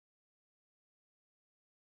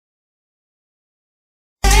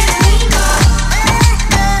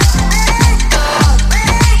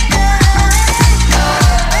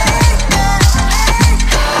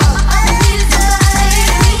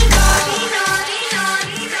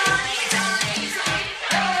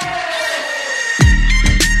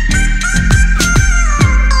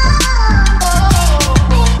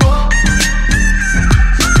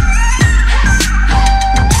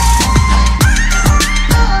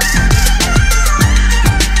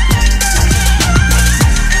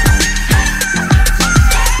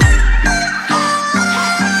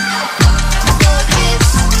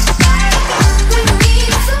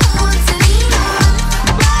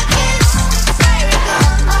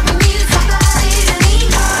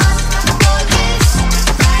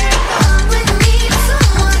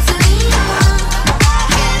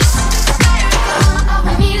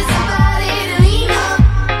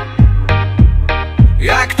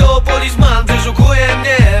polizman wyszukuje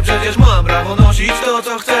mnie? Przecież mam prawo nosić to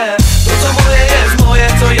co chcę. To co moje jest moje,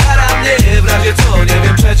 co jara mnie. W razie co nie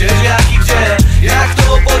wiem przecież jak i gdzie. Jak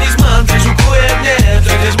to polizman wyszukuje mnie?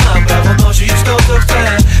 Przecież mam prawo nosić to co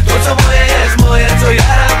chcę. To co moje jest moje, co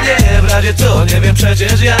jara mnie. W razie co nie wiem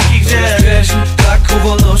przecież jak i gdzie. Pieśń tak ku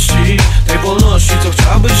wolności, tej wolności co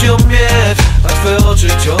chciałbyś ją mieć. A twoje oczy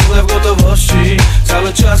ciągle w gotowości.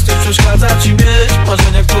 Cały czas chcesz przeszkadzać ci mieć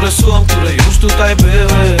marzenia, które są, które już tutaj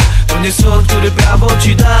były. To nie sąd, który prawo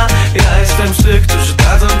ci da. Ja jestem z tych, którzy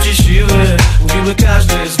dadzą ci siły. Mówimy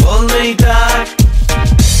każdy jest wolny i tak.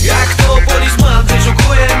 Jak to polizman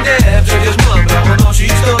wyszukuje mnie? Przecież mam prawo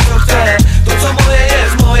nosić to co chcę. To co moje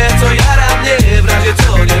jest moje, co jara mnie. W razie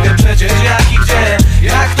co nie wiem przecież jak i gdzie.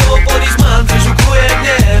 Jak to polizman wyszukuje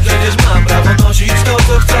mnie? Przecież mam prawo nosić to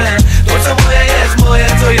co chcę. To co moje jest moje,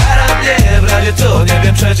 co jara mnie. W razie co nie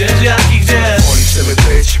wiem przecież jak i gdzie. Woli chcemy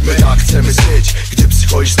być, my tak chcemy żyć. Gdy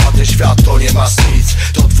psychoisz na ten świat, to nie masz nic.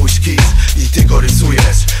 To twój skiz i ty go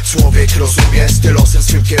rysujesz. Człowiek rozumiesz, ty losem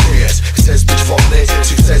swym kierujesz. Chcesz być wolny,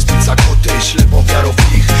 czy chcesz być zakuty ślepą wiarą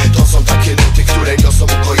w nich? To są takie nuty, które niosą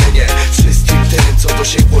ukojenie wszystkim tym, co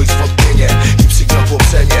dosięgło ich zwątpienie i przygniotło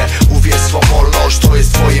brzemię. Uwierz swą wolność, to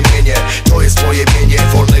jest twoje mienie. To jest twoje mienie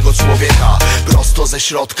wolnego człowieka. Prosto ze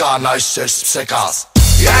środka najszczerszy przekaz.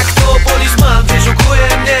 Jak to polizman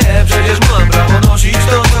wyszukuje mnie? Przecież mam prawo nosić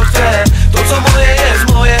to co chcę. To co moje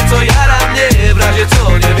jest moje, co jara mnie. W razie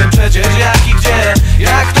co nie wiem przecież jak i gdzie.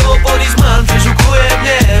 Jak to polizman wyszukuje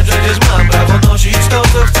mnie? Przecież mam prawo nosić to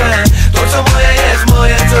co chcę. To co moje jest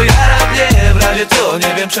moje, co jara mnie. W razie co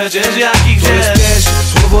nie wiem przecież jak i gdzie. To jest pieśń,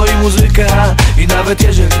 słowo i muzyka. I nawet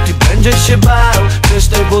jeżeli ty będziesz się bał też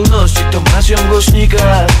tej wolności, to masz ją w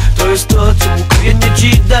głośnikach. To jest to co ukojenie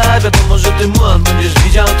ci da. Wiadomo, że ty młon będziesz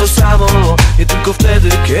widział to samo. Nie tylko wtedy,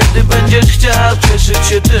 kiedy będziesz chciał cieszyć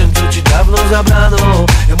się tym, co ci dawno zabrano.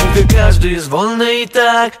 Ja mówię, każdy jest wolny i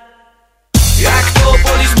tak. Jak to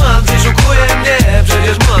polizman wyszukuje mnie?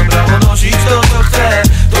 Przecież mam prawo nosić to co chcę.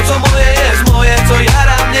 To co moje jest moje, co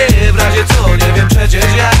jara mnie. W razie co nie wiem przecież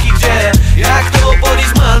jak i gdzie. Jak to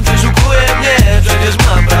polizman wyszukuje mnie? Przecież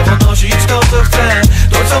mam prawo nosić to co chcę.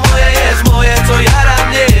 To co moje jest moje, co jara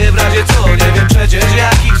mnie. W razie co nie wiem przecież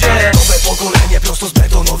jak i gdzie. Nowe pokolenie prosto z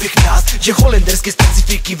betonowych miast, gdzie holenderskie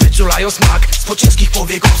specyfiki wyczulają smak. Spod ciężkich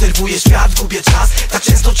powiek obserwuję świat, gubię czas. Tak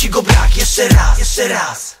często ci go brak, jeszcze raz, jeszcze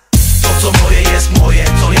raz. To co moje jest moje,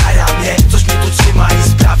 co jara mnie. Coś mnie tu trzyma i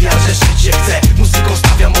sprawia, że żyć się chce. Muzyką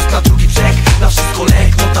stawiam most na drugi brzeg. Na wszystko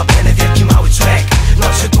lek, notabene wielki mały człowiek.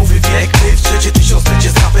 Nadszedł nowy wiek, by w trzecie tysiąclecie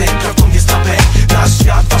z rapem. Prawdą jest rapem, nasz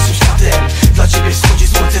świat waszym światem. Dla ciebie wschodzi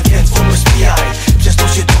słońce, więc wolność pijaj. Przez to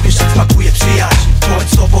się dowiesz jak smakuje przyjaźń. Bądź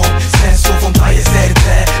sobą, z słową daję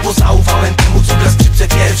serce. Bo zaufałem temu co gra skrzypce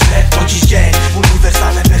pierwsze. To dziś dzień,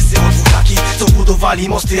 uniwersalne wersy od dwóch takich, co budowali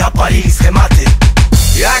mosty, a palili schematy.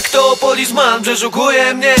 Jak to polizman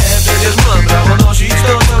przeszukuje mnie? Przecież mam prawo nosić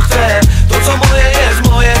to co chcę. To co moje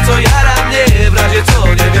jest moje, co jara mnie. W razie co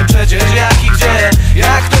nie wiem przecież jak i gdzie.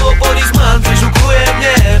 Jak to polizman przeszukuje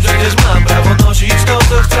mnie? Przecież mam prawo nosić to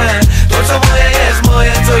co chcę. To co moje jest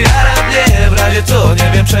moje, co jara mnie. W razie co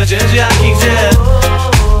nie wiem przecież jak i gdzie.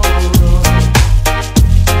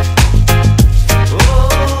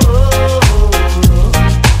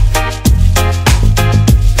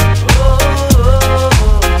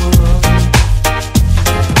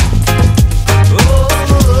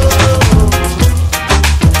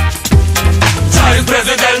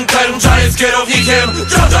 Kierownikiem,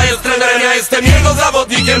 Dżadża jest trenerem, ja jestem jego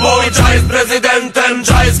zawodnikiem. Bo i Dża jest prezydentem,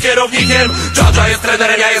 Dża jest kierownikiem. Dżadża jest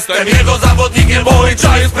trenerem, ja jestem jego zawodnikiem. Bo i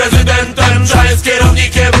Dża jest prezydentem, Dża jest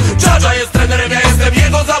kierownikiem. Dżadża jest trenerem, ja jestem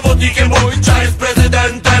jego zawodnikiem. Bo i Dża jest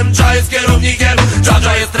prezydentem, Dża jest kierownikiem.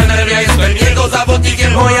 Dżadża jest trenerem, ja jestem jego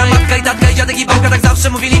zawodnikiem. Moja matka i tatka i dziadek i babka tak zawsze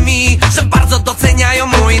mówili mi, że bardzo doceniają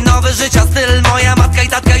mój nowy życia styl. Moja matka i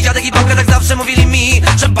tatka i dziadek i babka tak zawsze mówili mi,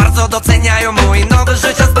 że bardzo doceniają mój nowy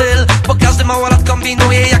życia styl. Bo każdy małolat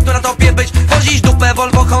kombinuje, jak to na topie być. Wozić dupę,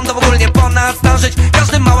 Volvo, Honda, ogólnie ponad stan żyć.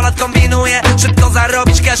 Każdy małolat kombinuje, szybko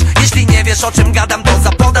zarobić cash. Jeśli nie wiesz o czym gadam, to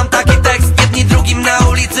zapodam taki tekst. Jedni drugim na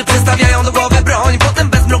ulicy przystawiają do głowy broń. Potem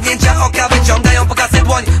bez mrugnięcia oka wyciągają po kasę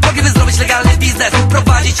dłoń. Mogliby zrobić legalny biznes,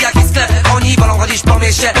 prowadzić jakiś sklep. Oni wolą chodzić po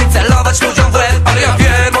mieście, celować ludziom w łeb. Ale ja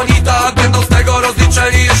wiem, oni tak będą z tego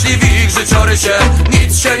rozliczeni. Jeśli w ich życiorysie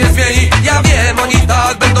nic się nie zmieni. Ja wiem, oni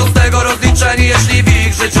tak będą z tego rozliczeni. Jeśli w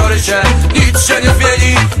ich życiorysie nic się nie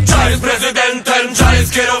zmieni. Dża jest prezydentem, Dża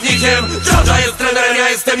jest kierownikiem. Dża jest trenerem, ja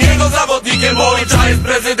jestem jego zawodnikiem. Bo i Dża jest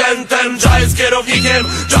prezydentem, Dża jest kierownikiem.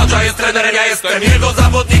 Dża jest trenerem, ja jestem jego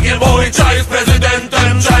zawodnikiem. Bo i Dża jest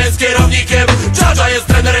prezydentem, Dża jest kierownikiem. Dża jest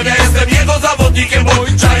trenerem, ja jestem jego zawodnikiem. Bo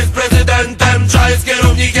i Dża jest prezydentem, Dża jest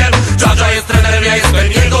kierownikiem.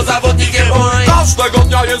 każdego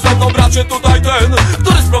dnia jest ze mną bracie tutaj ten,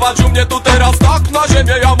 który sprowadził mnie tu teraz tak na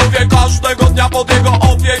ziemię. Ja mówię, każdego dnia pod jego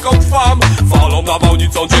opieką trwam. Falą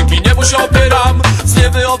nawałnicą dzięki niemu się opieram. Z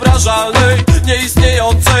niewyobrażalnej,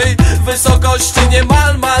 nieistniejącej wysokości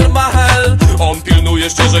niemal mahel. On pilnuje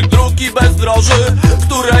ścieżek dróg i bezdroży,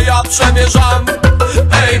 które ja przemierzam.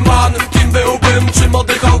 Ej man, kim byłbym, czym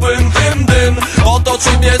oddychałbym dym. Oto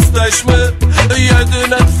czym jesteśmy,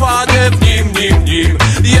 jedyne trwanie w nim.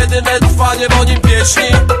 Jedyne trwanie w nim pieśni.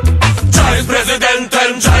 Dża jest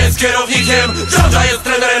prezydentem, Dża jest kierownikiem, Dża jest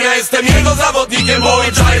trenerem, ja jestem jego zawodnikiem.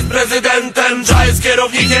 Oj, Dża jest prezydentem, Dża jest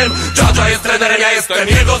kierownikiem, Dża jest trenerem, ja jestem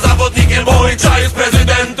jego zawodnikiem. Oj, Dża jest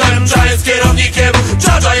prezydentem, Dża jest kierownikiem,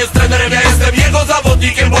 Dża jest trenerem, ja jestem jego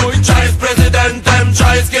zawodnikiem. Oj, Dża jest prezydentem,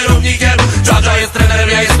 Dża jest kierownikiem, Dża jest trenerem,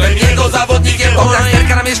 ja jestem jego zawodnikiem.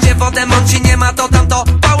 Gangsterka na mieście wodę mąci, nie ma to tamto.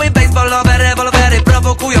 Pały baseballowe, rewolwery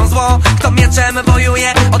prowokują zło. Kto mieczem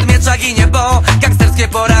wojuje, od miecza ginie, bo gangsterskie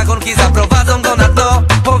porachunki zaprowadzą go na dno.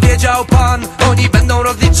 Powiedział pan, oni będą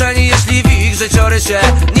rozliczeni, jeśli w ich życiorysie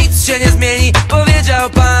nic się nie zmieni. Powiedział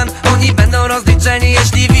pan, oni będą rozliczeni,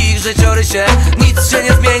 jeśli w ich życiorysie nic się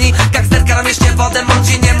nie zmieni. Gangsterka na mieście wodę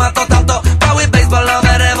mąci, nie ma to tamto. Pały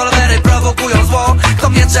baseballowe, rewolwery prowokują zło. Kto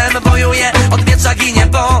mieczem wojuje, od miecza ginie,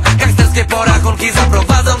 bo gangsterskie porachunki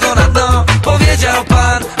zaprowadzą go na dno. Powiedział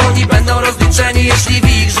pan, oni będą rozliczeni, jeśli w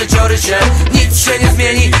ich życiorysie nic się nie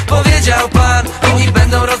zmieni. Powiedział pan, oni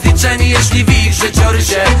będą rozliczeni, jeśli w ich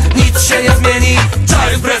życiorysie nic się nie zmieni. Dża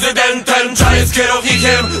jest prezydentem, Dża jest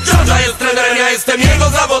kierownikiem, Dża jest trenerem, ja jestem jego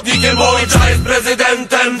zawodnikiem. Oj, Dża jest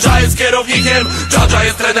prezydentem, Dża jest kierownikiem, Dża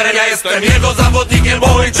jest trenerem, ja jestem jego zawodnikiem.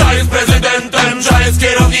 Oj, Dża jest prezydentem, Dża jest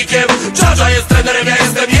kierownikiem, Dża jest trenerem, ja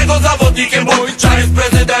jestem jego zawodnikiem. Oj, Dża jest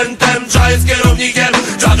prezydentem, Dża jest kierownikiem,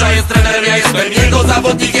 Dża jest trenerem, ja jestem jego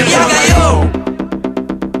zawodnikiem.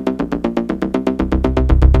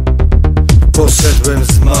 Poszedłem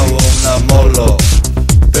z małą na molo,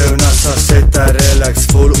 pełna saseta, relaks,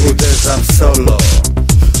 full, uderzam solo.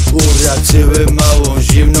 Uraczyłem małą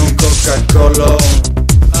zimną Coca-Colą,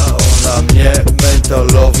 a ona mnie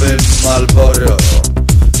mentolowym Marlboro.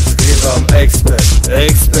 Zgrywam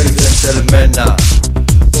ekspert dżentelmena,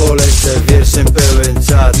 polecę wierszem pełen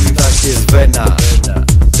czad, tak jest wena.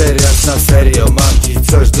 Teraz na serio mam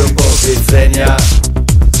ci coś do powiedzenia,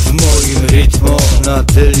 w moim rytmu na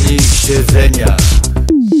tylnych siedzeniach.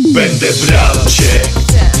 Będę brał cię,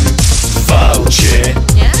 wał cię,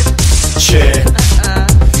 cię,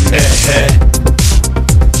 ehe.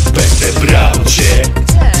 Będę brał cię,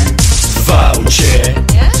 wał cię,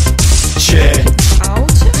 cię,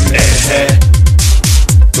 ehe.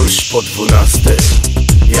 Tuż po 12,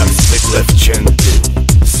 jak zwykle wcięty,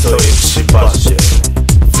 stoję przy barze,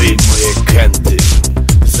 wyjmuję kęty,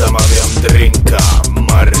 zamawiam drinka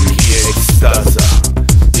marki ekstaza.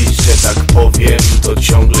 I że tak powiem, to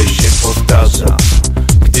ciągle się powtarza,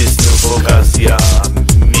 gdy znów okazja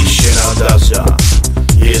mi się nadarza.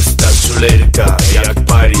 Jest ta czulerka jak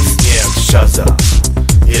Paris, nie jak Szaza.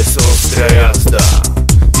 Jest ostra jazda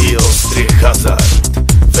i ostry hazard.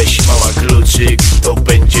 Weź mała kluczyk, to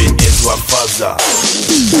będzie niezła faza.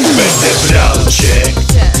 Będę brał cię,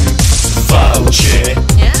 wał cię,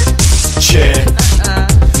 cię,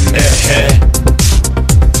 ehe.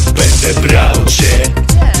 Będę brał cię,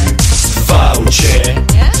 wał cię,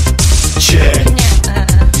 cię,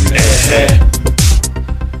 ehe.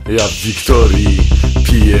 Ja w Wiktorii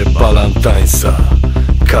piję balantańsa.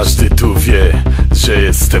 Każdy tu wie, że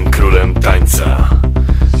jestem królem tańca.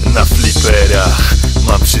 Na fliperach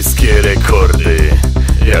mam wszystkie rekordy.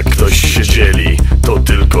 Jak ktoś się dzieli, to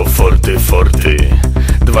tylko forty.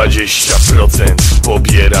 20%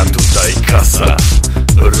 pobiera tutaj kasa.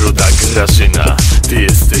 Ruda Grażyna, ty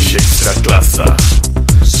jesteś ekstra klasa.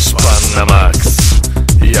 Szpan na max,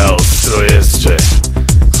 ja ostro jeżdżę.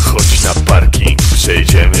 Chodź na parking,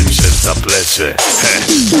 przejdziemy przez zaplecze.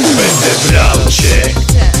 Będę brał cię,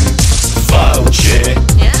 wał cię,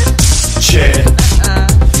 cię,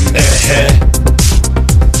 ehe.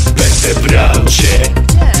 Będę brał cię,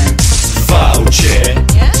 wał cię,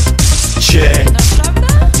 cię,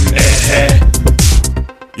 ehe.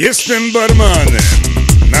 Jestem barmanem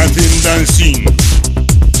na tym dancingu.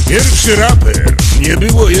 Pierwszy raper, nie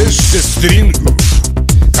było jeszcze stringu.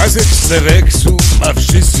 Kazek z Ceweksu ma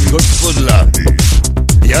wszystko spod lady.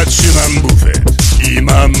 Ja trzymam bufet i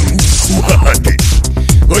mam układy.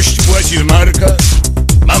 Gość płaci w markach,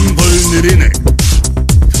 mam wolny rynek.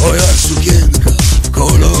 Twoja sukienka w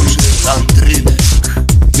kolorze landrynek.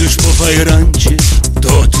 Już po fajrancie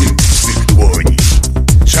dotyk swych dłoni.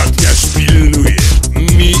 Szatniarz pilnuje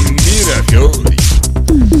mi ravioli.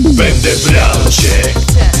 Będę brał cię,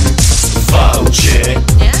 wał cię,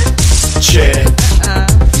 cię,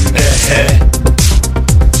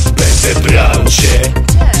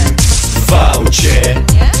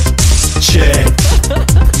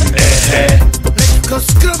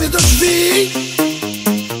 drzwi,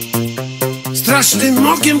 strasznym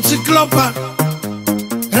okiem cyklopa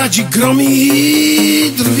radzi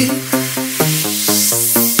gromi drwi.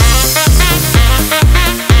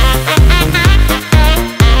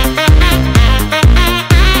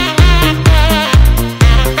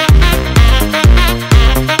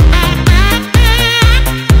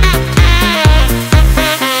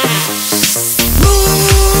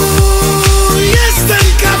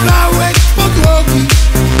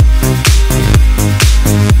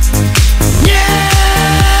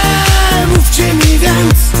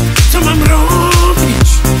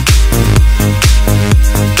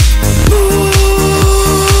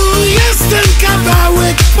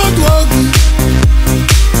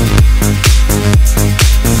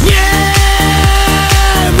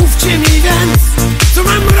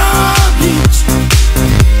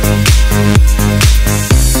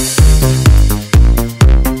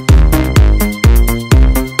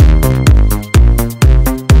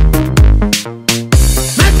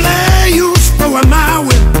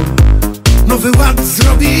 Nowy ład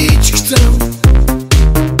zrobić chcę.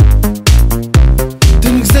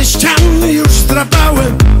 Dym ze ścian już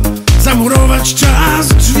zdrapałem, zamurować czas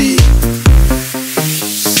drzwi.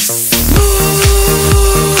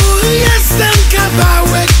 Jest ten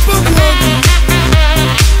kawałek podłogi.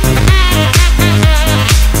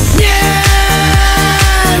 Nie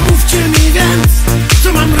mówcie mi więc,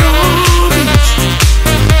 co mam robić.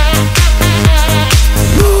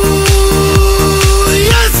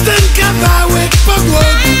 Jest ten kawałek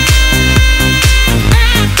podłogi.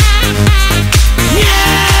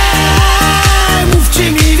 Nie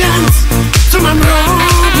mówcie mi więc, co mam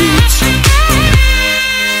robić.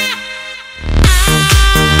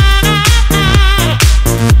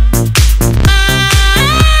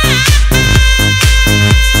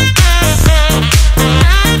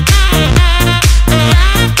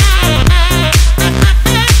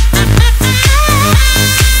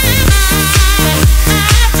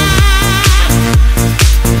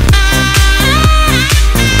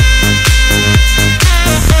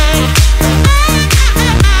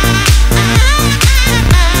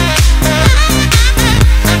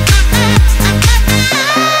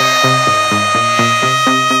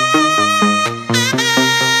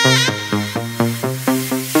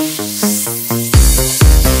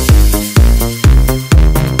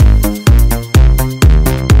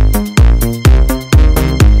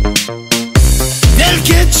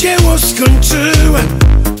 Wielkie dzieło skończyłem,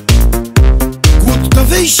 głód do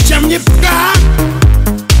wyjścia mnie pcha.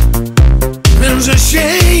 Prężę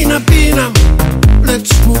się i napinam, lecz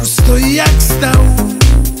mur stoi jak stał.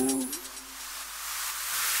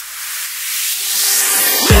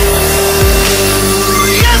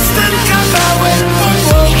 Jest ten kawałek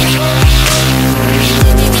podłogi.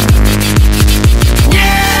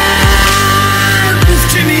 Nie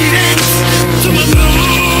mówcie mi więc, co mam robić.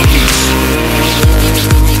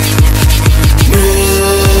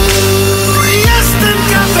 Jest ten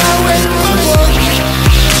kawałek podłogi.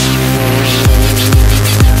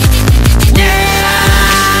 Nie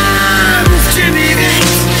mówcie mi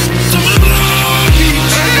więc, co mam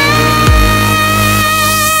robić.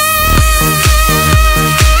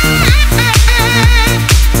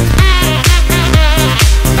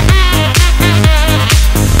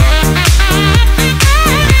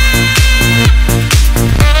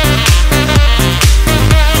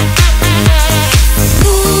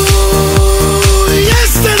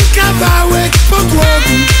 Jest ten kawałek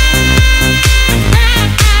podłogi.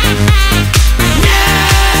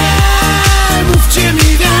 Nie mówcie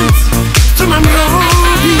mi więc, co mam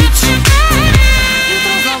robić.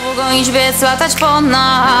 Znowu gonić, biec, latać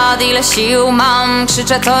ponad. Ile sił mam,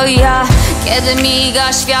 krzyczę to ja, kiedy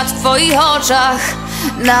miga świat w twoich oczach.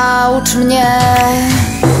 Naucz mnie.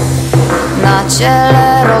 Na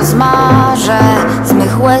ciele rozmarze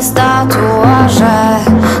zmych łez tatuaże.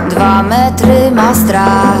 2 metry ma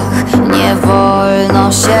strach, nie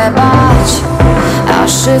wolno się bać. A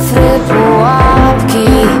szyfry, pułapki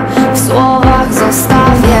w słowach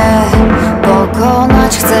zostawię.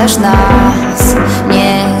 Pokonać chcesz nas,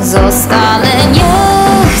 nie zostanę. Nie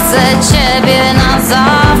chcę ciebie na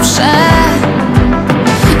zawsze.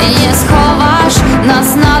 Nie schowasz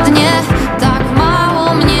nas na dnie. Tak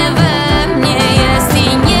mało mnie we mnie jest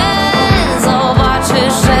i nie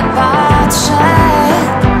zobaczysz, że patrzę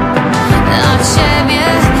na ciebie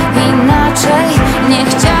inaczej. Nie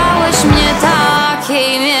chciałeś mnie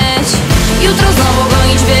takiej mieć. Jutro znowu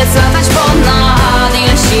gonić, biec, latać ponad.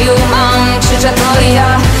 Ile sił mam, krzyczę to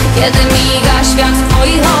ja, kiedy miga świat w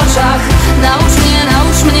twoich oczach.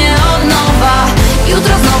 Naucz mnie od nowa.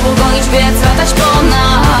 Jutro znowu gonić, biec, latać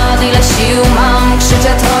ponad. Ile sił mam,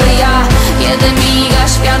 krzyczę to ja.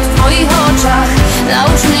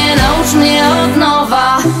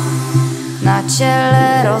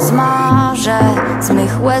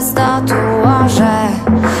 mych łez tatuaże.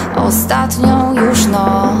 Ostatnią już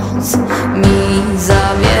noc mi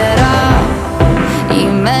zabiera i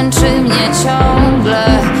męczy mnie ciągle.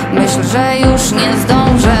 Myśl, że już nie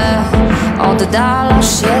zdążę.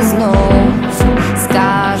 Oddalasz się znów z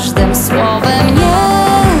każdym słowem.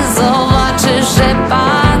 Nie zobaczysz, że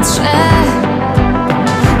patrzę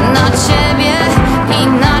na ciebie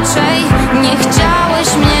inaczej. Nie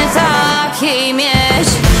chciałeś mnie takiej mieć.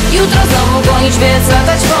 Jutro znowu gonić biec,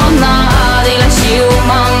 latać ponad. Ile sił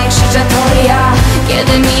mam, krzyczę to ja,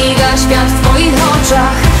 kiedy miga świat w twoich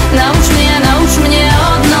oczach. Naucz mnie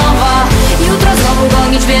od nowa. Jutro znowu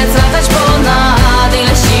gonić biec, latać ponad.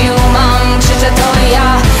 Ile sił mam, krzyczę to ja,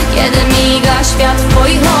 kiedy miga świat w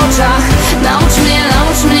twoich oczach. Naucz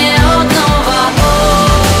mnie od nowa.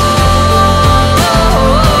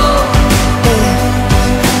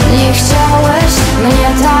 Nie chciałeś mnie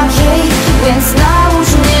takiej, więc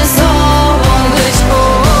naucz mnie sobą być.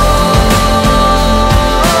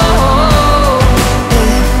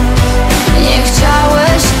 Nie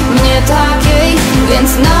chciałeś mnie takiej,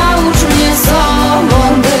 więc naucz mnie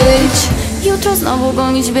sobą być. Jutro znowu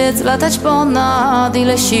gonić biec, latać ponad.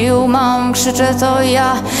 Ile sił mam, krzyczę to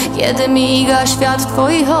ja, kiedy miga świat w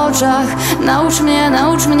twoich oczach. Naucz mnie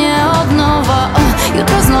od nowa.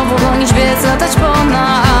 Jutro znowu gonić biec, latać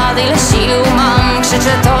ponad. Ile sił mam,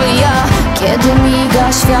 krzyczę to ja, kiedy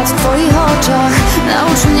miga świat w twoich oczach.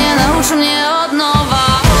 Naucz mnie od nowa.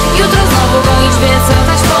 Jutro znowu gonić biec,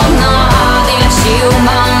 latać ponad. Ile sił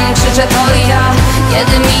mam, krzyczę to ja,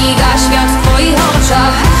 kiedy miga świat w twoich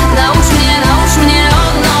oczach. Naucz mnie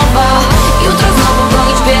od nowa. Jutro znowu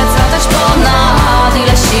gonić biec, latać ponad.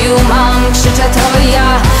 Ile sił mam, krzyczę to ja,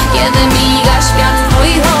 kiedy miga świat w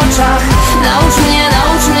twoich oczach. Naucz mnie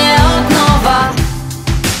od nowa.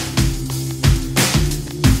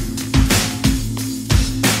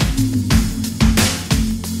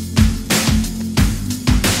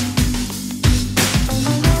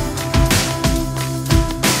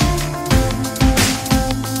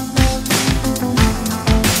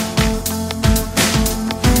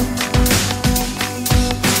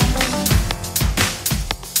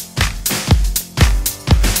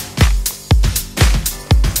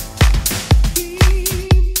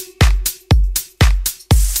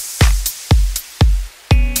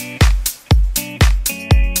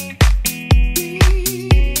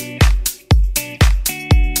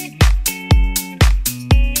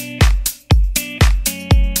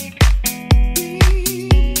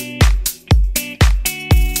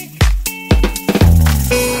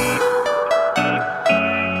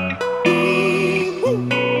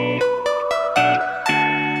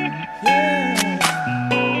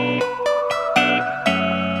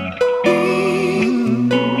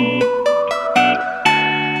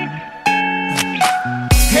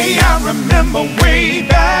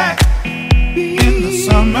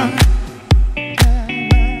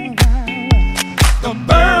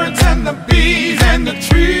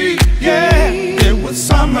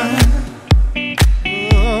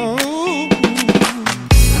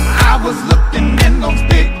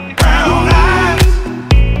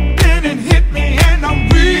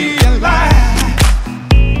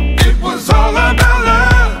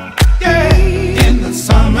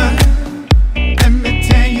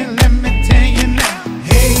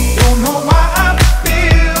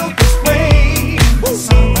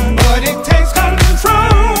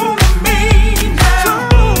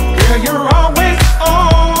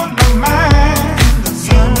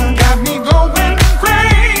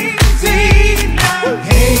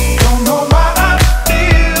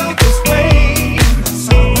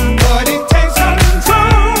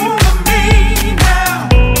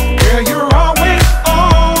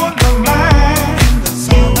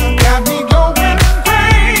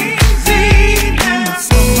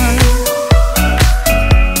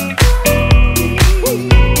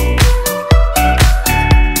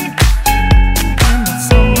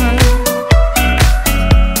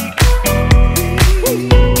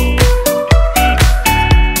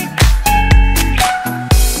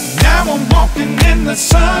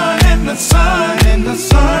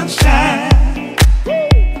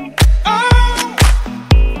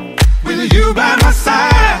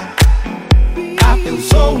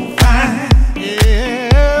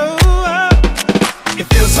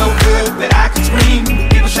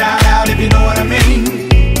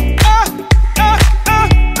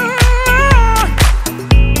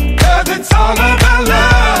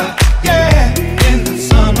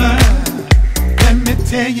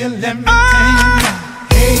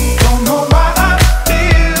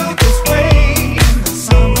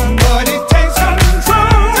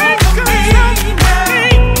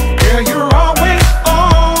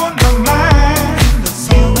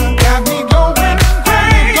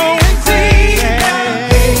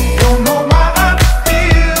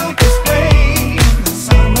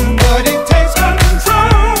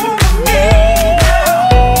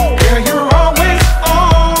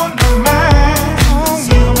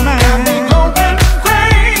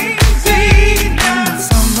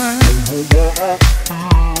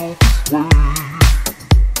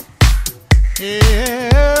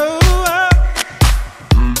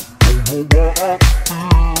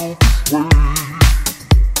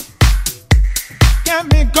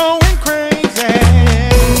 going crazy.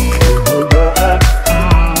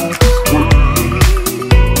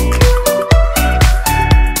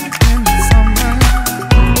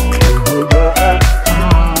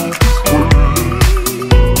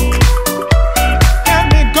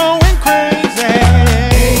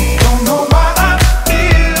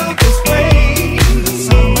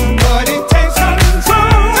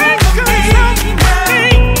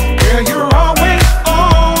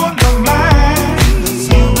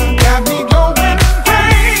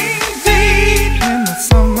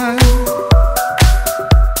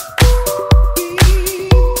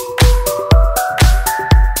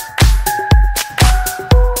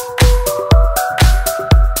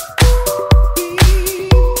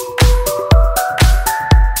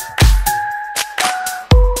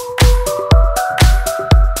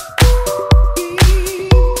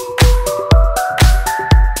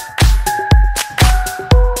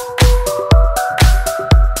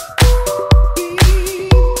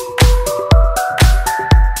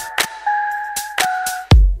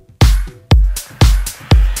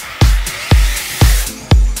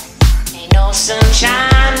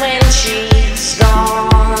 Sunshine when she's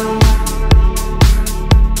gone,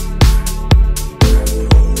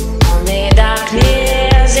 only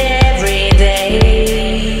darkness every day.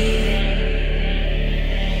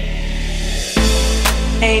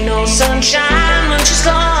 Ain't no sunshine when she's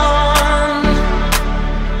gone.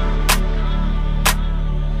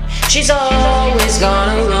 She's always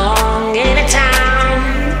gone along anytime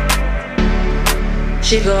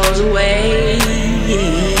she goes away.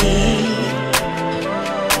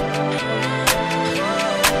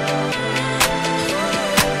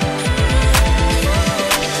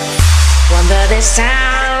 Wonder this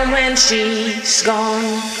time when she's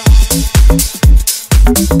gone.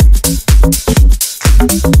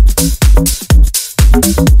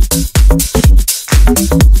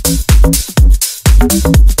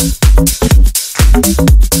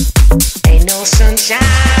 Ain't no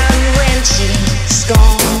sunshine when she's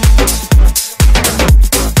gone.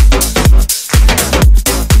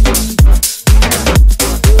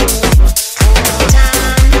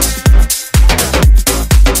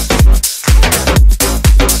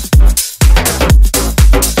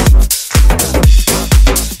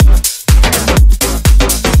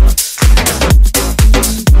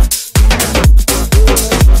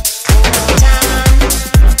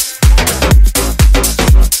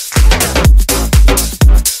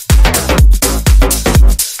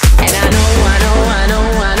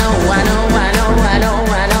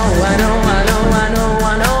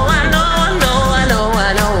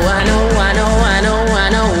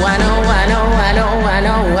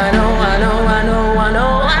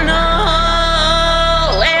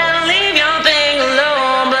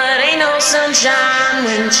 Sunshine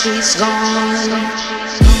when she's gone.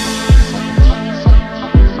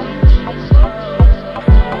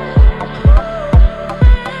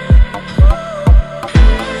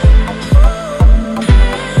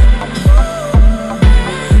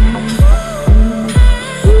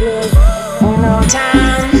 No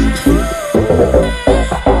time.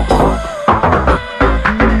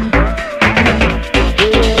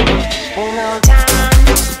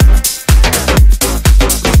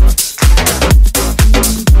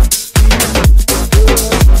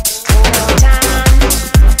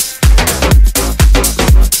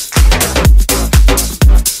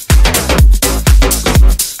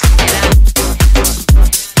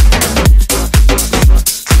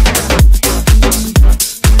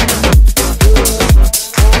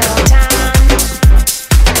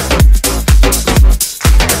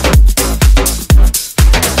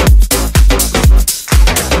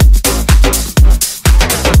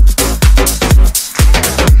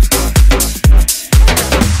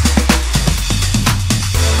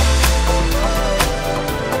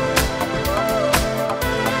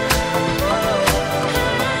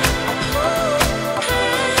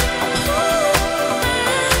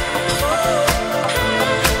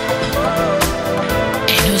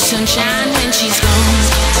 Sunshine when she's gone.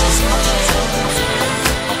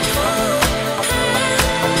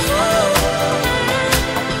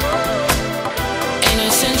 Ain't no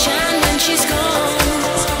sunshine when she's gone.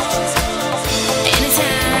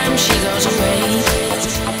 Anytime she goes away.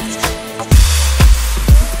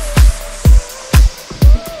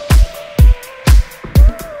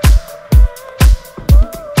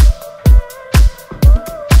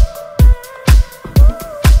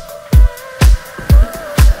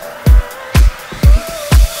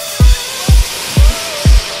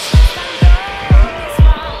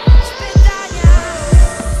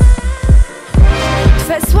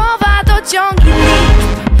 Twe słowa to ciągi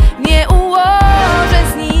liczb, nie ułożę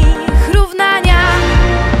z nich.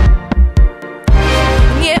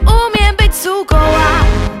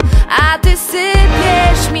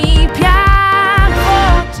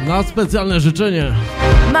 specjalne życzenie.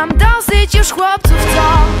 Mam dosyć już chłopców,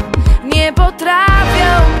 co nie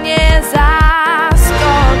potrafią mnie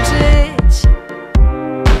zaskoczyć.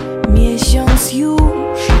 Miesiąc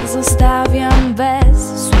już zostawiam bez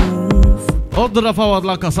słów. Od Rafała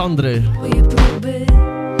dla Kasandry. Twoje próby,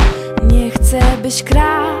 nie chcę, byś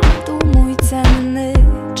kradł mój cenny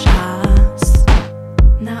czas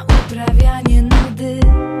na uprawianie nudy.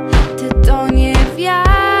 Ty to nie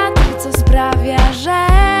wiatr, co sprawia, że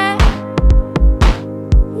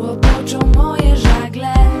łopoczą moje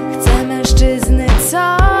żagle. Chcę mężczyzny,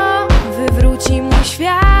 co wywróci mój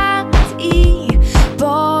świat i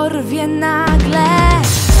porwie nagle.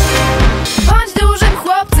 Bądź dużym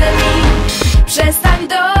chłopcem i przestań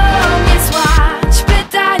do mnie słać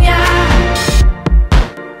pytania.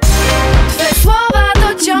 Twe słowa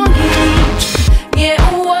to ciągi liczb, nie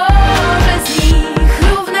ułożę z nich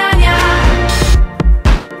równania.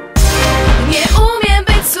 Nie umiem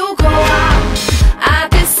być suką, a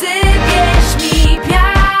ty sypiesz mi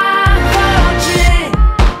piach w oczy.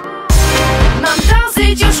 Mam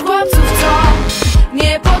dosyć już chłopców, co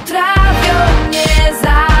nie potrafią mnie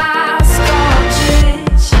zaskoczyć.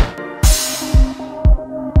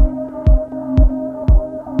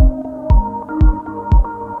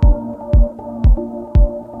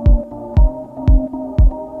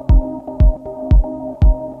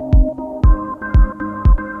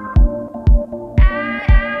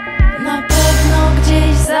 Na pewno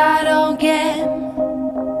gdzieś za rogiem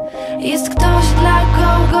jest ktoś, dla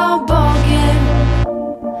kogo Bogiem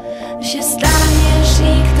się staniesz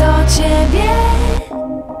i kto ciebie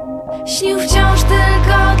śnił wciąż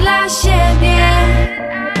tylko dla siebie.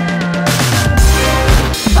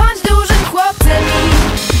 Bądź dużym chłopcem i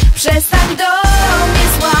przestań do mnie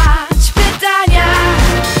słać pytania.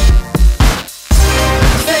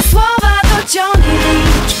 Twe słowa to ciągi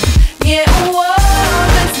liczb, nie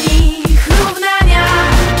ułożę z nich równania.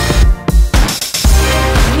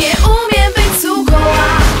 Nie umiem być suką,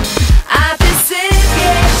 a ty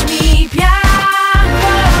sypiesz mi piach w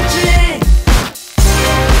oczy.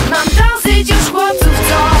 Mam dosyć już chłopców,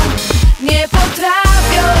 co nie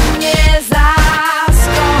potrafią mnie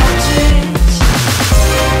zaskoczyć.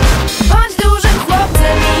 Bądź dużym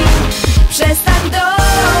chłopcem i przestań do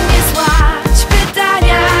mnie słać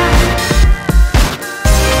pytania.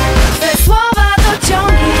 Twe słowa to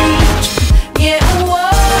ciągi liczb, nie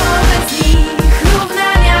ułożę z nich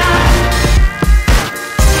równania.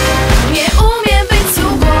 Nie umiem być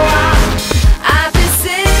suką, a ty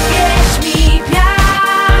sypiesz mi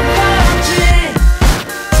piach w oczy.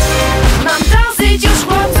 Mam dosyć już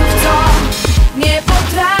chłopców, co nie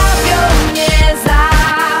potrafią mnie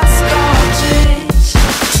zaskoczyć.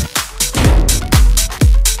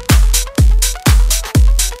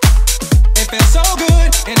 It feels so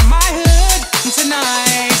good in my hood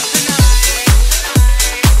tonight.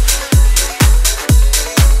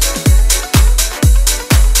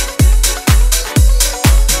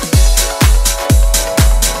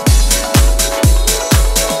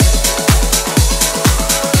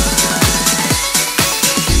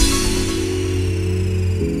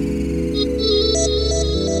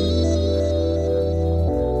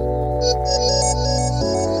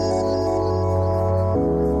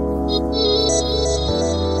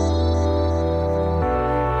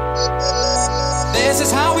 This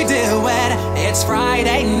is how we do it. It's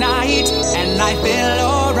Friday night and I feel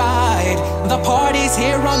alright. The party's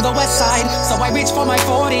here on the west side, so I reach for my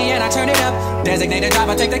 40 and I turn it up. Designated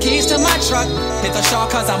driver, take the keys to my truck. Hit the shore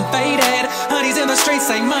cause I'm faded. Honey's in the streets,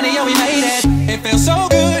 say money, oh we made it. It feels so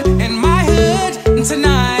good in my hood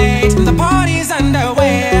tonight. The party's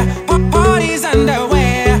underway, party's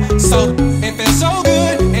underway. So it feels so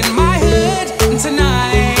good in my hood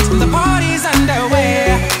tonight. The party's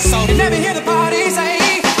underway. So you never hear the party say.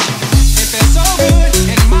 It feels so good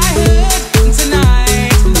in my hood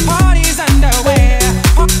tonight. The party's underway,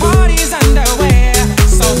 party's underway.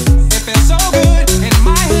 So it feels so good in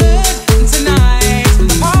my hood tonight.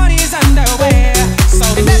 The party's underway. So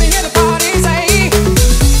you never hear the party say.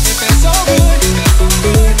 It feels so good.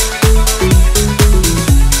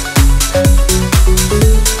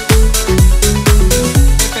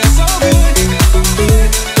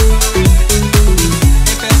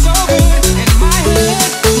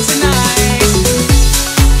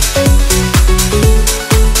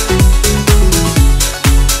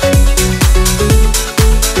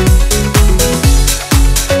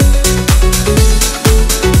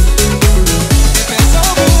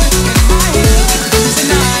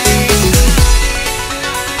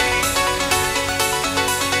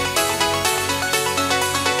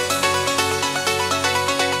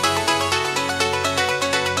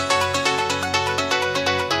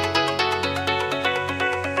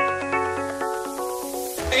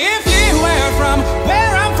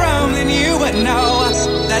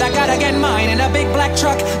 to get mine in a big black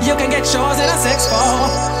truck. You can get yours in a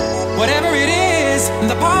 6'4". Whatever it is,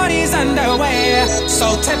 the party's underway.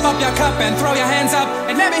 So tip up your cup and throw your hands up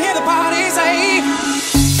and let me hear the party say,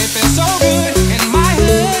 it feels so good in my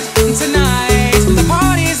hood tonight. The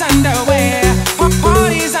party's underway.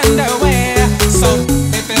 Party's underway. So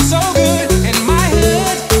it feels so good in my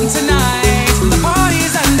hood tonight. The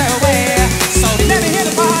party's underway. So let me hear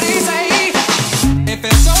the party say, it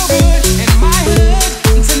feels so good in my hood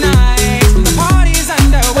tonight. The party's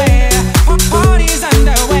underway. Party's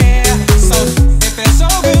underway. So it feels so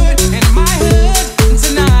good in my hood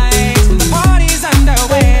tonight. The party's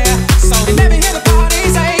underway. So let me hear the party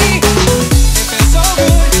say, it feels so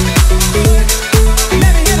good.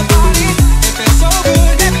 Let me hear the party. It feels so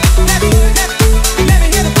good. Let me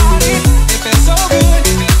hear the party. It feels so good.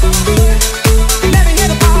 Let me hear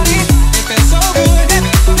the party. It feels so good.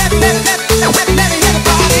 Let me hear the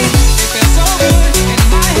party. It feels so good in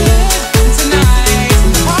my hood tonight.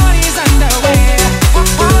 The party's underway.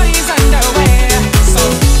 Party's underway. So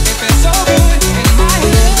it feels so good in my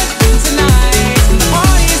hood tonight. The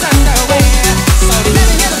party's underway. So let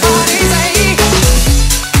me hear the party say.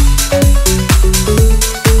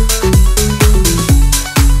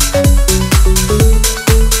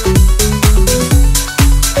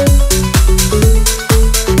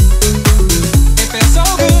 It feels so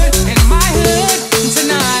good in my hood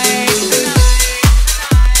tonight.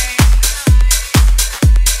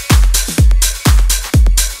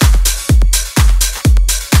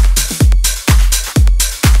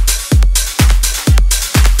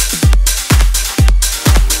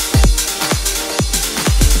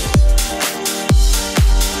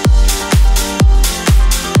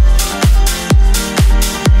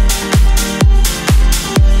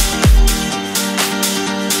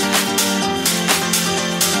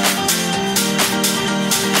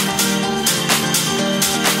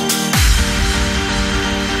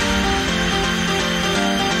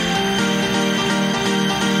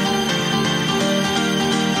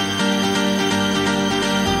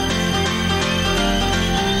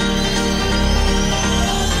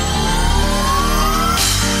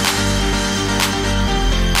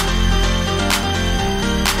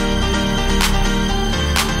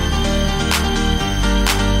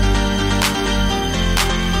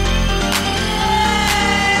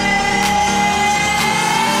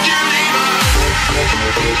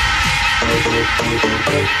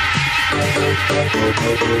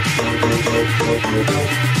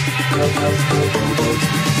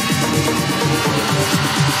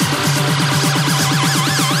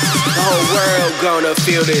 The whole world gonna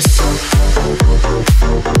feel this.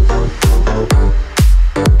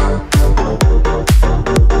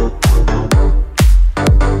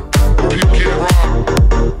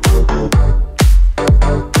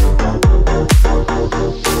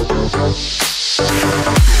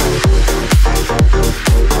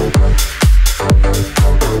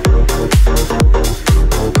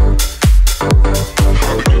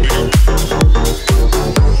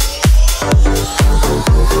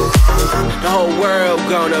 The whole world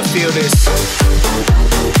gonna feel this.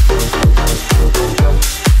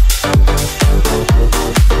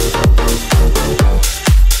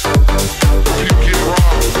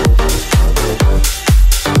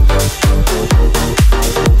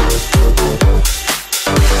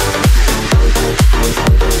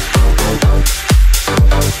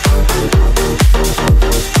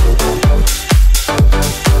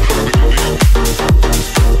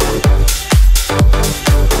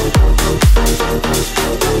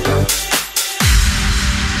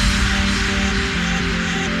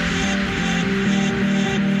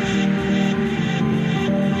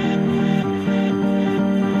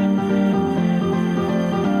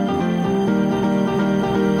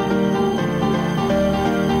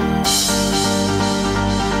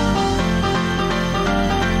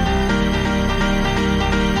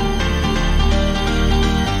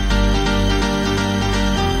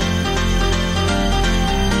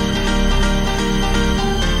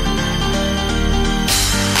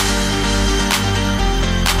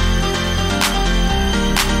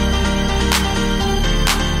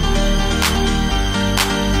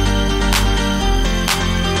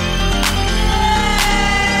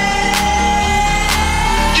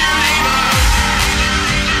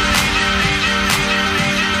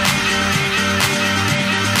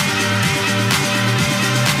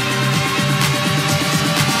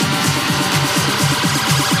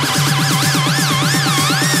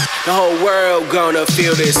 The whole world gonna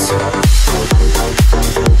feel this.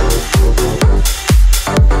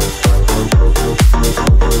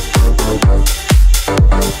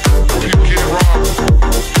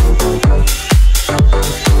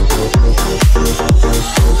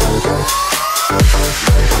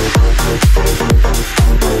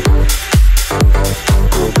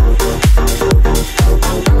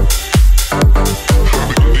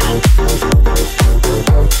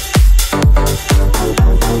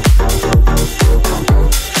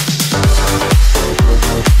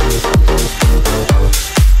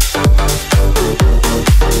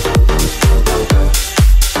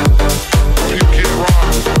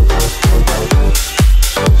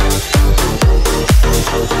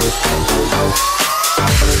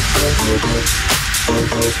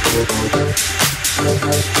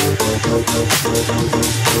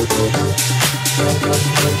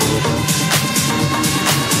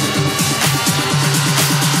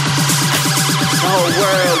 The whole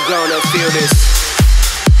world gonna feel this.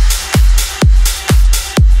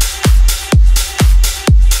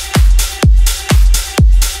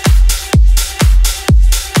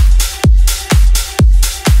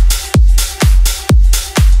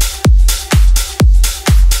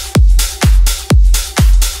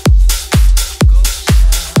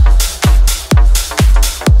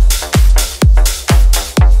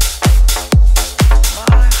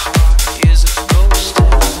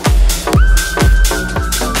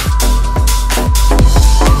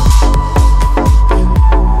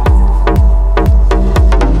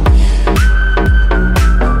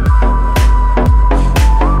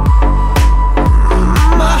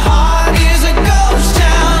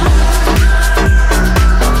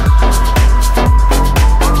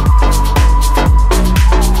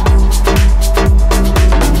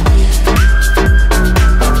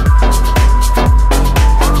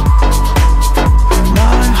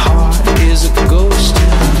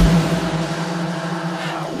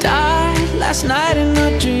 Last night in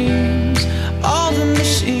our dreams, all the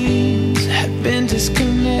machines had been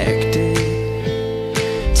disconnected.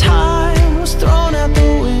 Time was thrown out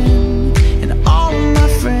the wind, and all of my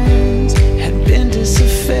friends had been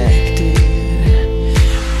disaffected.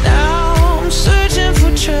 Now I'm searching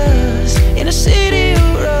for trust in a city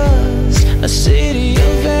of rust, a city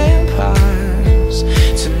of vampires.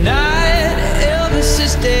 Tonight Elvis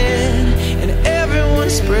is dead, and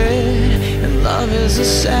everyone's spread, and love is a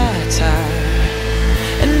satire.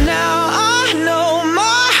 And now I know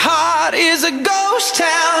my heart is a ghost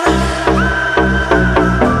town.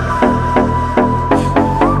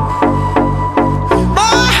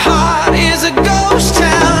 My heart is a ghost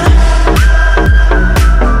town.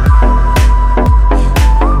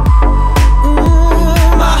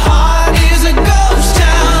 Ooh, my heart is a ghost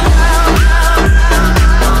town.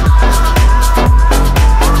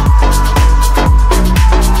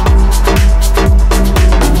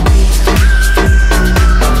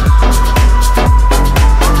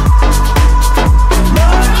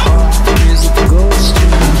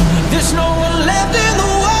 There's no one left in the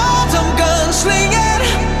world, I'm gunslinging.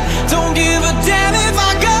 Don't give a damn if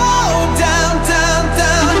I go down, down,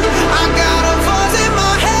 down. I got a voice in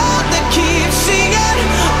my head that keeps singing.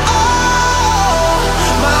 Oh,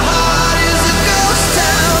 my heart is a ghost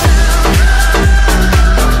town.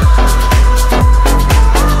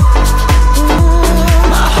 Ooh,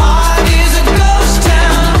 my heart is a ghost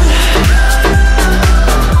town.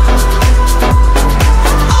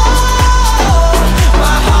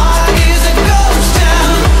 My heart is a ghost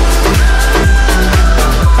town.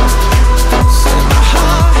 Say my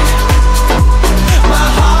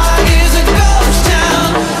heart is a ghost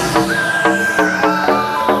town.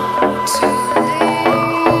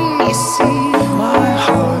 You see, My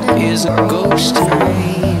heart is a ghost town.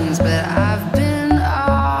 but I've been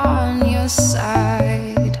on your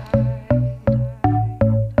side.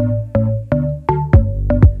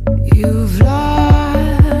 You've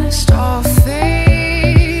lost all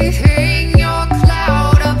faith in your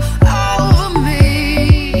cloud up over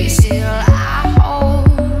me. Still, I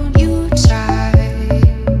hold you tight.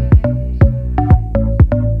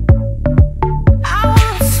 I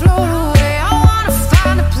wanna float away. I wanna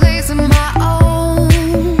find a place of my own,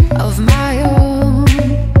 of my own.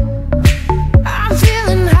 I'm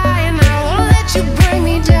feeling high and I won't let you bring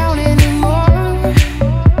me down anymore.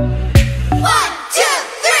 1, 2,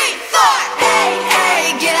 3, 4. Hey, hey,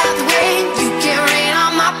 get out the way. You can't rain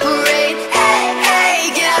on my parade. Hey, hey,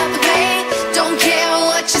 get out the way. Don't care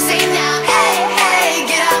what you say now. Hey, hey,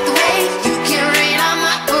 get out the way. You can't rain on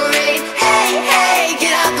my parade. Hey, hey,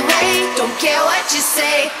 get out the way. Don't care what you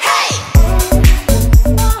say. Hey.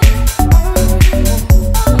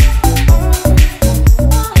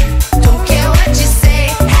 Don't care what you say.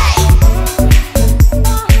 Hey.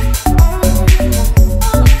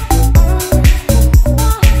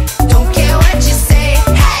 Don't care what you say.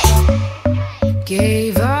 Hey.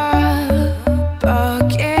 Gave up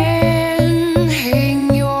again.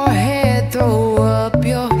 Hang your head, throw up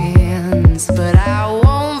your hands, but I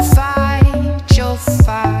won't fight your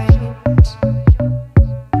fight.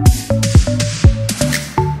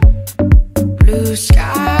 Blue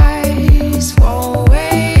skies won't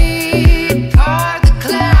wait. Part the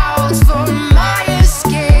clouds for my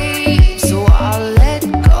escape, so I'll let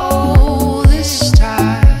go this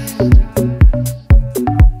time.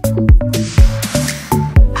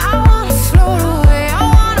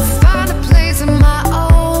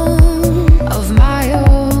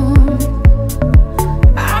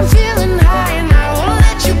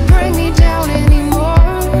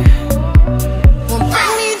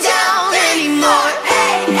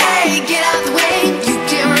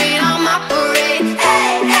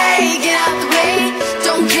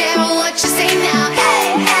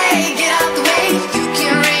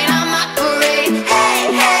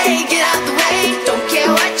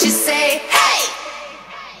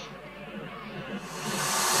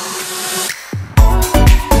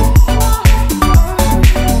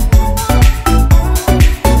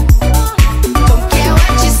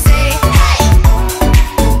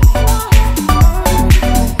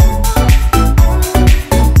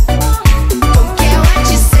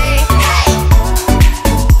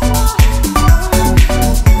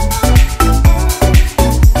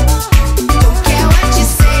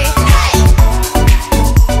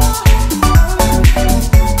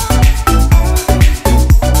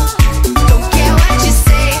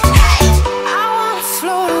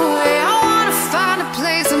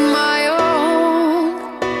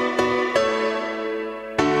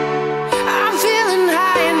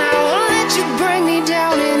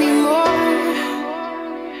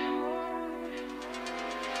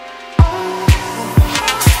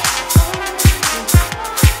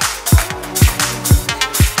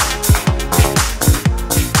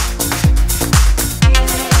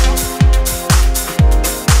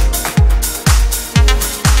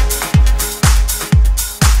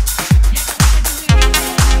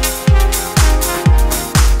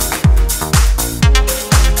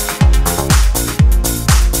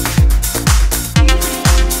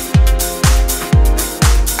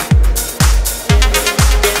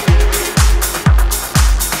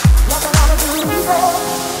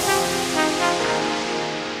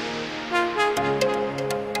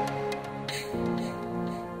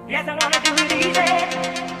 Yes, I wanna do it easy.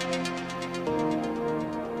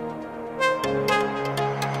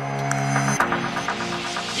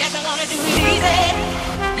 Yes, I wanna do it easy.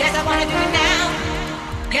 Yes, I wanna do it now.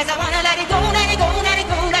 Yes, I wanna let it go, let it go, let it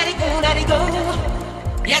go, let it go, let it go.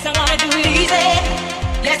 Yes, I wanna do it easy.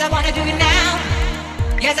 Yes, I wanna do it now.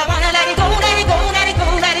 Yes, I wanna let it go, let it go, let it go,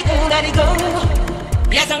 let it go, let it go.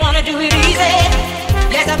 Yes, I wanna do it easy.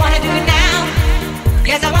 Yes, I wanna do it now.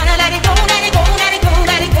 Yes, I wanna let it go, let it go, let it go,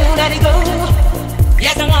 let it go, let it go.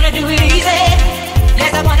 Yes, I wanna do it easy.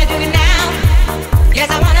 Yes, I wanna do it now. Yes,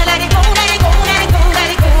 I wanna let it go, let it go, let it go, let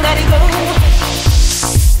it go, let it go.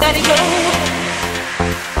 Let it go.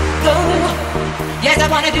 Go. Yes, I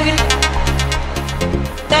wanna do it.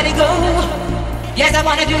 Let it go. Yes, I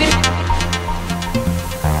wanna do it.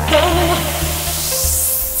 Go.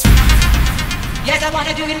 Yes, I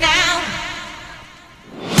wanna do it now.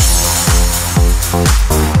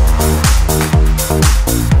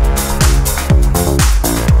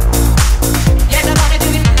 Yes, I wanna do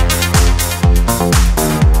it.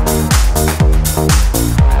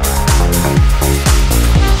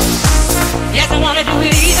 Yes, I wanna do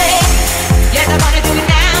it easy. Yes, I wanna do it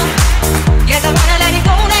now. Yes, I wanna let it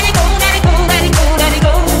go, let it go, let it go, let it go, let it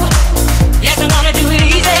go. Yes, I wanna do it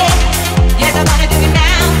easy. Yes, I wanna do it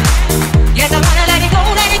now. Yes, I wanna let it go,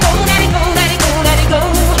 let it go, let it go, let it go, let it go.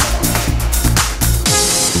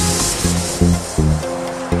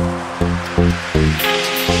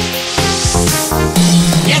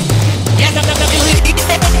 Yes, yes, I'm gonna do it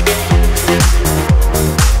easy.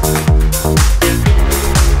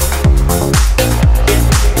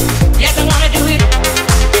 Yes, I wanna do it.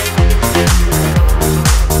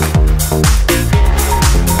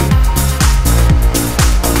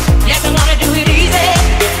 Yes, I wanna do it easy.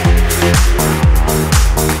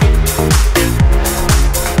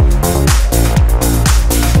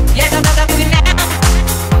 Yes, I'm gonna do it now.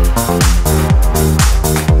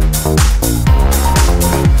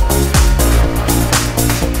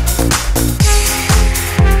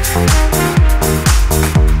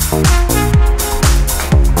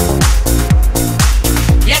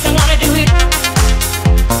 Yes, I wanna do it.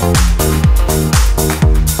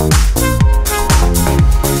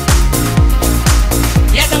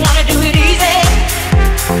 Yes, I wanna do it easy.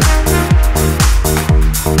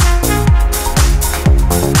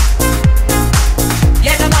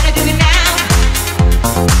 Yes, I wanna do it now.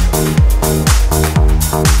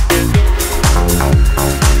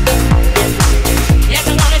 Yes,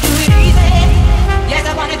 I wanna do it easy. Yes,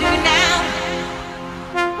 I wanna do it now.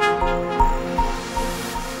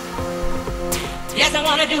 Yes, I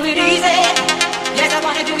wanna do it easy. Yes, I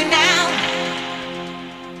wanna do it now.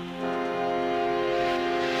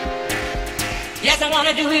 Yes, I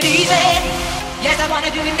wanna do it easy. Yes, I wanna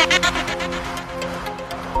do it now.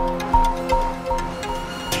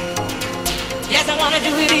 Yes, I wanna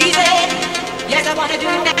do it easy. Yes, I wanna do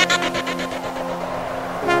it now.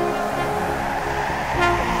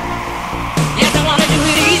 Yes, I wanna do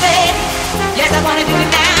it easy. Yes, I wanna do it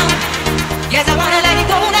now. Yes, I wanna let it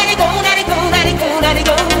go, let it go, let it go, let it go, let it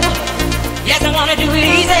go. Yes, I wanna do it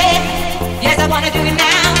easy. Yes, I wanna do it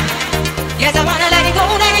now. Yes, I wanna let it go,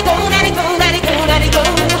 let it go, let it go, let it go, let it go.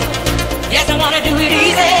 Yes, I wanna do it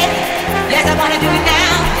easy. Yes, I wanna do it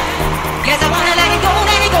now. Yes, I wanna let it go,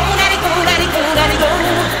 let it go, let it go, let it go, let it go.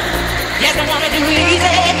 Yes, I wanna do it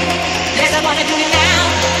easy. Yes, I wanna do it now.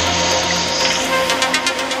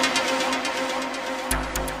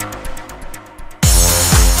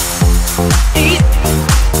 Easy.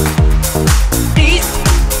 Easy.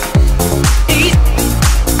 Easy.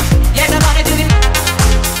 Yes, I wanna do it.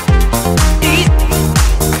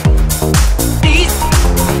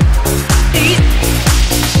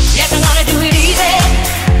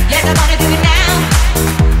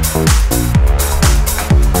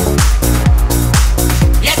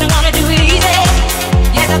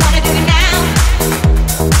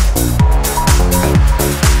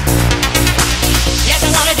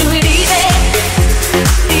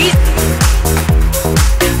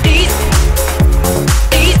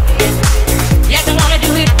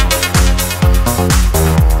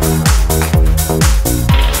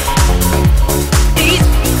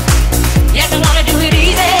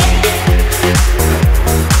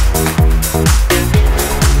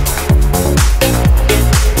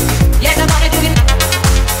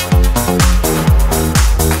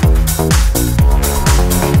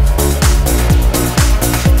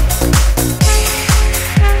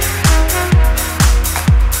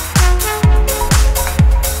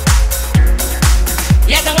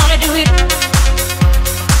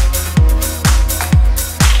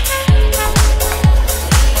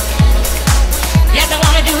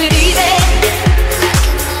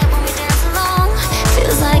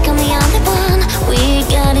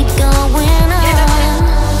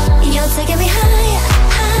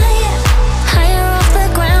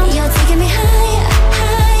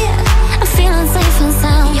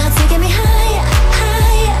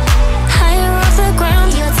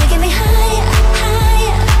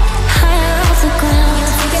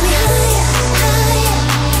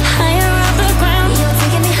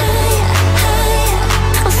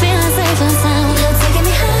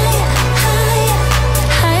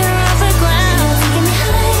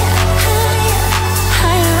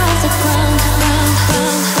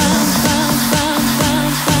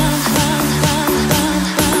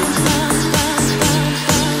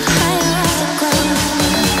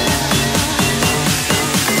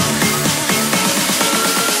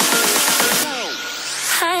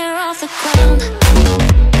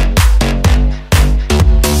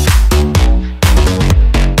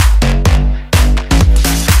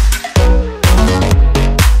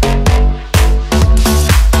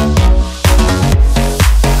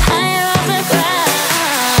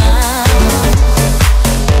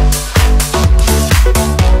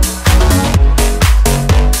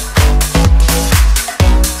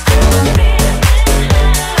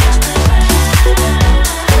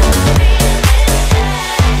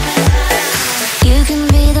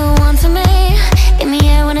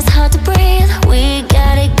 hard to breathe. We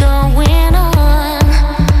got it going on.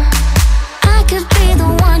 I could be the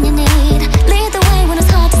one you need. Lead the way when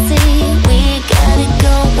it's hard to see. We got it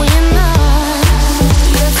going on.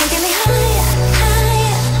 You're taking me higher,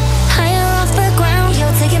 higher, higher off the ground.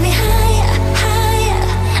 You're taking me higher, higher.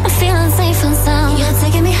 I'm feeling safe and sound. You're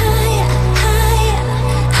taking me higher, higher,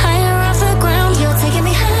 higher off the ground. You're taking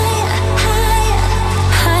me higher, higher,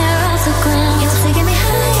 higher off the ground. You're taking me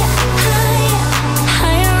higher, higher,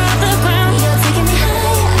 higher off the ground. You're taking me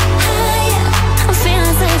higher, higher. I'm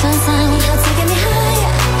feeling safe and sound. You're taking me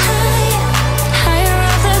higher, higher, higher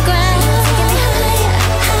off the ground. You're taking me higher,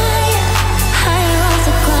 higher, higher off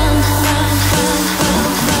the ground.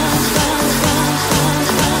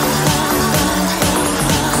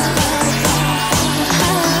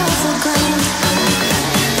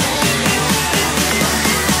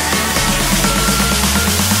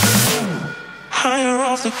 Higher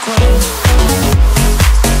off the ground.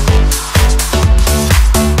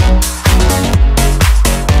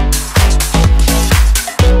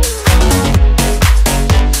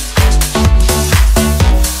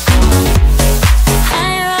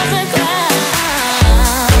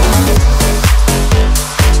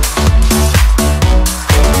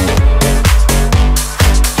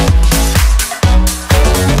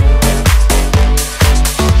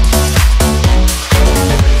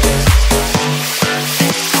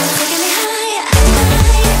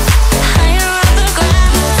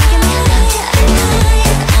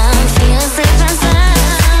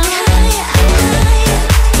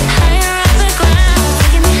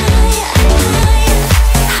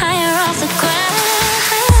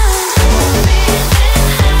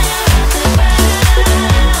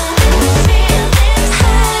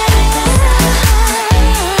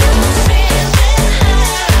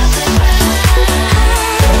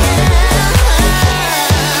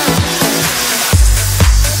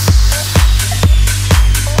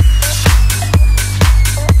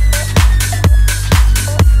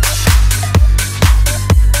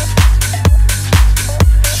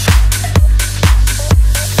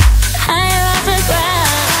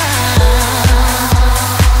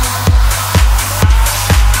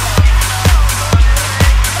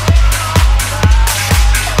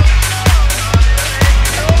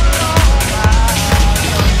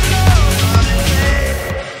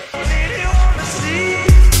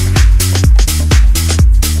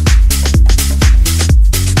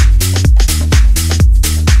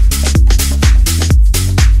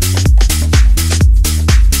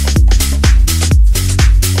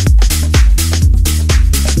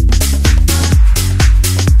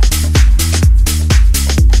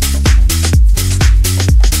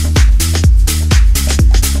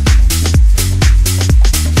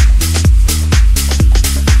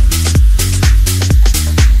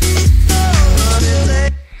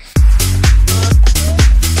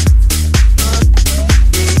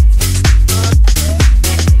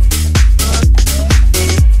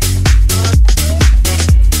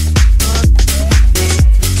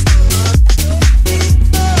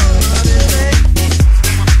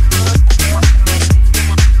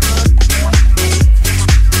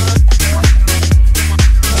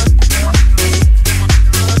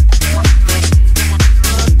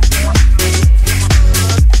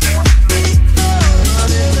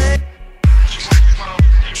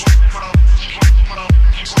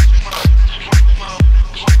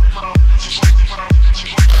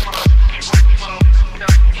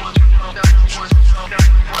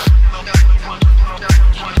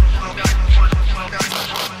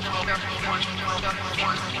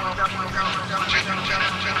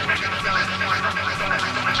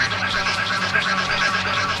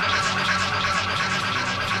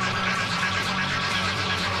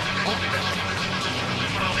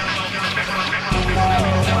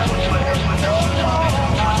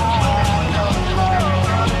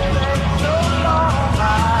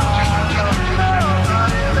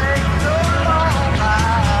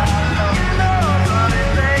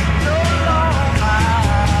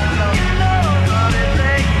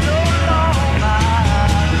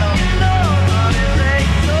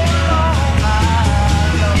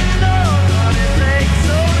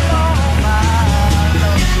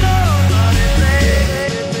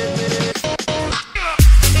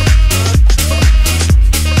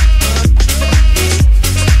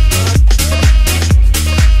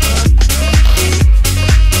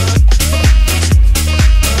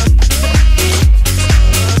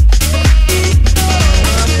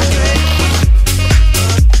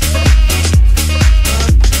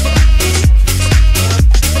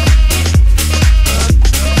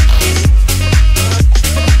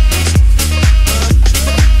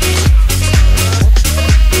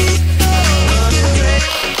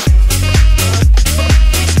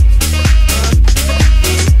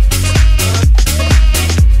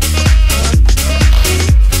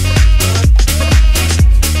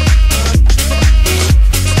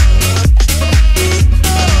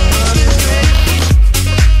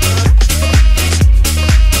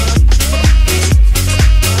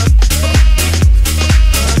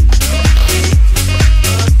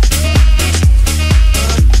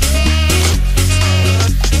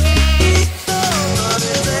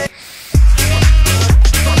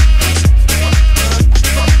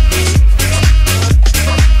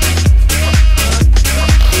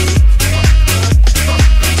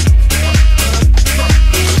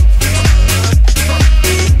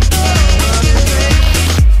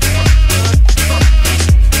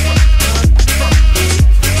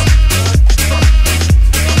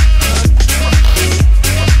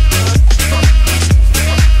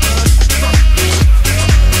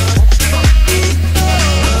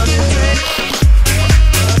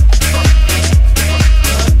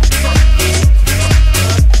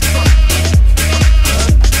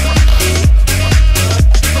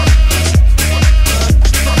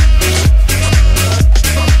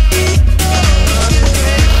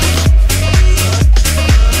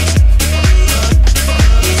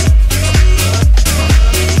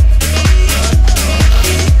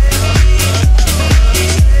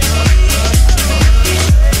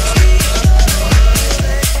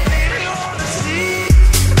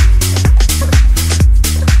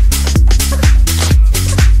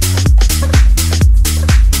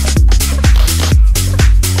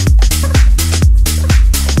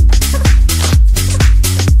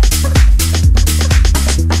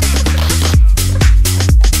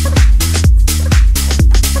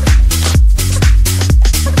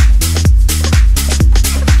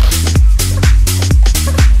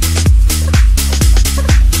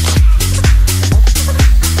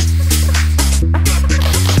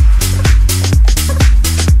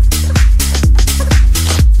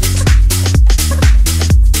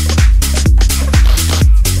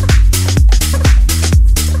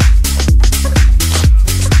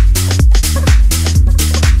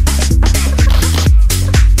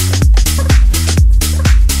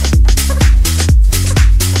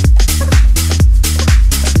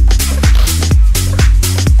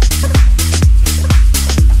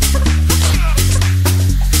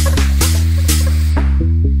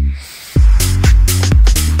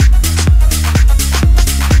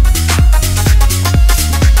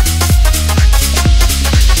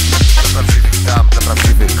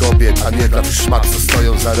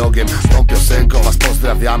 rogiem. Tą piosenką was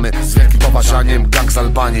pozdrawiamy z wielkim poważaniem, gang z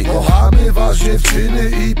Albanii. Kochamy was dziewczyny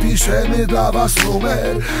i piszemy dla was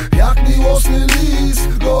numer. Jak miłosny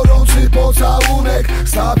list, gorący pocałunek.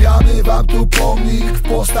 Stawiamy wam tu pomnik w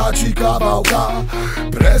postaci kawałka.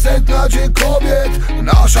 Prezent na Dzień Kobiet,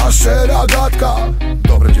 nasza szczera gadka.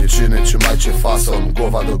 Dobre dziewczyny, trzymajcie fason,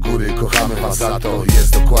 głowa do góry, kochamy was za to. Jest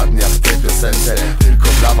dokładnie jak w tej piosence, tylko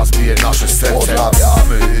dla was bije nasze serce.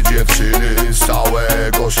 Pozdrawiamy dziewczyny z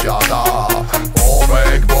całego świata.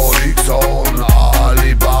 Owek, Borikson,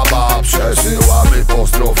 Alibaba. Przesyłamy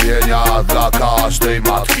pozdrowienia dla każdej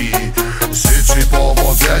matki. Życzy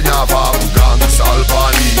powodzenia wam gang z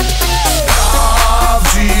Albanii.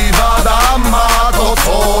 Prawdziwa dama to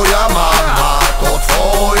twoja mama, to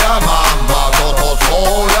twoja mama, to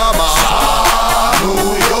twoja mama.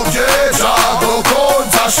 Szanuj ją dzieciak do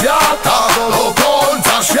końca świata, do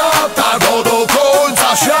końca świata, do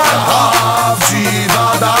końca świata.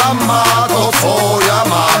 Prawdziwa dama to twoja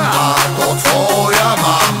mama, to twoja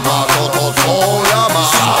mama, to twoja mama.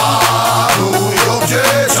 Szanuj ją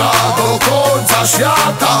dzieciak do końca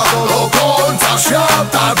świata, do końca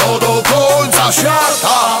świata, do końca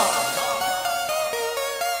świata.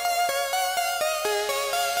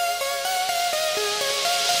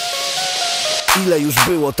 Ile już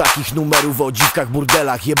było takich numerów o dziwkach,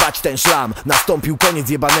 burdelach, jebać ten szlam. Nastąpił koniec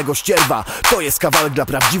jebanego ścierwa. To jest kawałek dla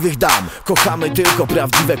prawdziwych dam. Kochamy tylko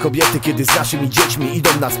prawdziwe kobiety, kiedy z naszymi dziećmi idą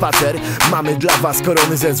na spacer. Mamy dla was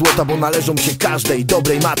korony ze złota, bo należą się każdej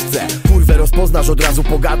dobrej matce. Kurwę rozpoznasz od razu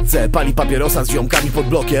po gadce. Pali papierosa z ziomkami pod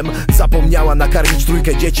blokiem. Zapomniała nakarmić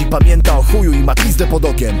trójkę dzieci. Pamięta o chuju i ma pizdę pod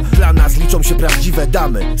okiem. Dla nas liczą się prawdziwe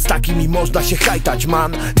damy. Z takimi można się hajtać,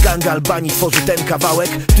 man. Gang Albanii tworzy ten kawałek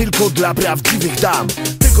tylko dla prawdziwych dam.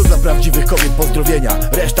 Tylko dla prawdziwych kobiet pozdrowienia.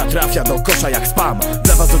 Reszta trafia do kosza jak spam.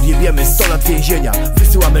 Dla was odjebiemy 100 lat więzienia.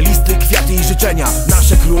 Wysyłamy listy, kwiaty i życzenia.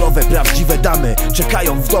 Nasze królowe, prawdziwe damy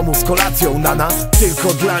czekają w domu z kolacją na nas.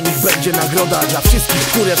 Tylko dla nich będzie nagroda. Dla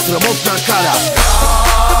wszystkich kurew sromotna kara.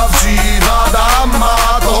 Prawdziwa dama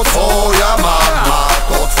to twoja mama,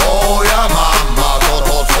 to twoja mama,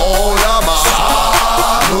 to twoja mama.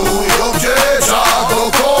 Szanuj ją dzieciak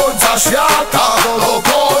do końca świata, do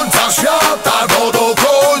końca świata, do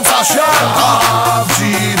końca świata.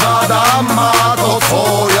 Prawdziwa dama to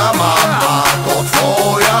twoja mama, to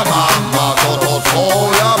twoja mama, to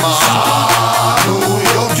twoja mama. Szanuj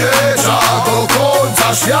ją dzieciak do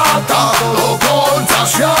końca świata, do końca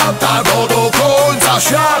świata, do końca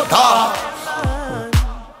świata.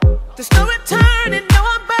 There's no returning, no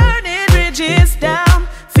burning bridges down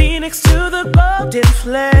Phoenix to the golden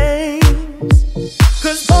flames.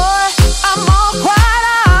 'Cause boy, I'm all cried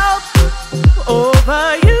out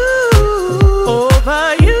over you,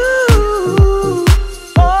 over you.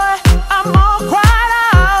 Boy, I'm all cried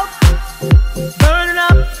out, burning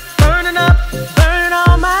up, burning up, burning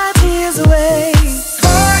all my tears away.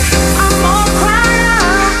 Boy, I'm all cried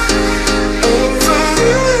out over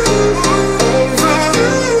you, over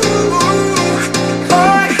you.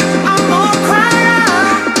 Boy, I'm all cried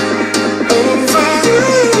out over you,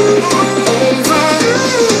 over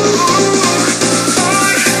you.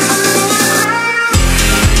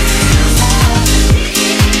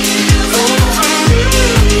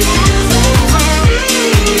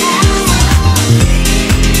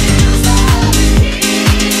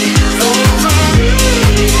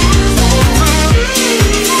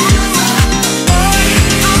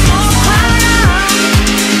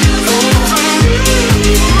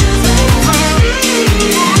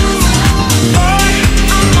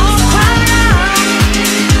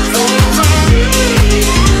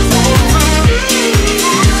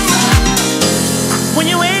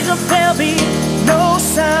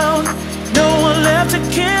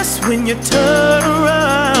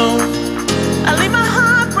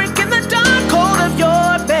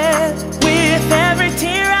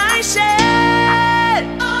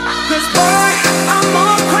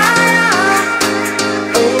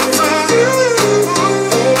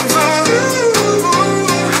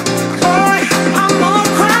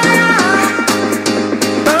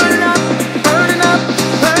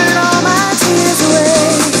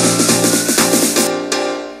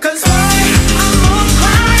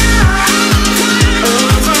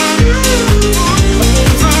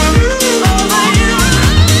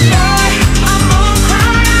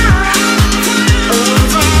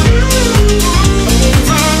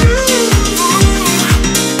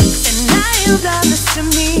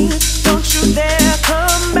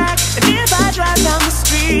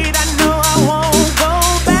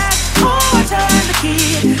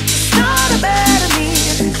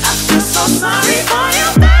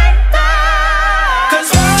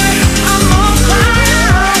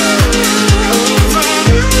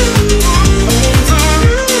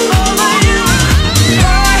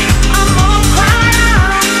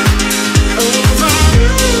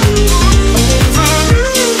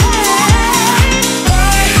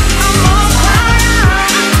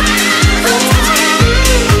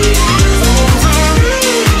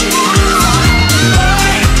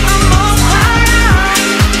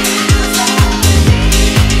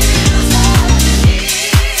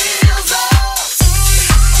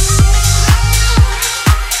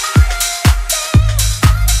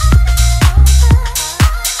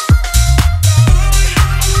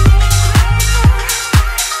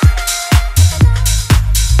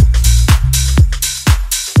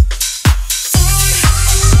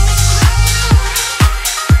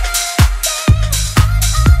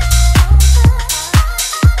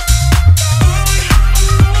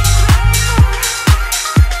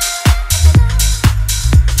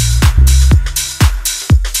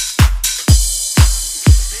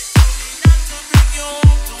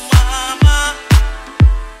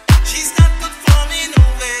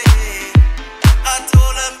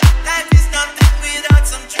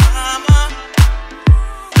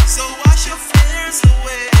 fears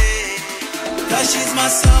away. Cause she's my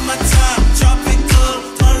summertime, tropical,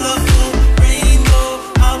 colorful, rainbow.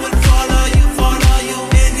 I would follow you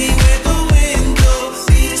anywhere the wind goes.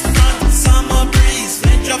 Beachfront, summer breeze,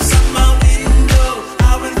 raindrops on my window.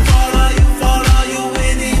 I would follow you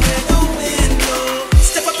anywhere the wind goes.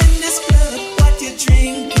 Step up in this club, what you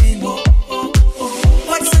drinking?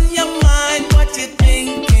 What's in your mind, what you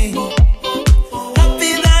thinking?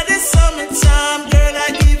 Happy that it's summertime, girl, I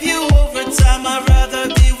give you overtime. I'd rather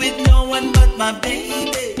be with no one but my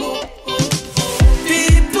baby.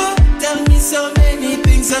 People tell me so many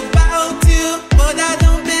things about you, but I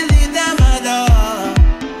don't believe them at all.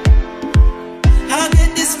 I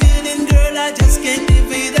get this feeling, girl, I just can't live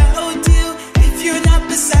without you. If you're not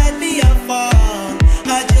beside me, I fall.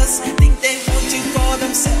 I just think they want you for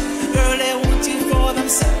themselves. Girl, they want you for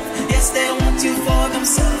themselves. Yes, they want you for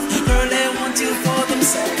themselves. Girl, they want you for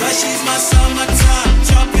themselves. Cause she's my summertime,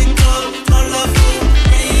 tropical, colorful,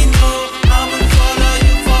 rainbow. I would follow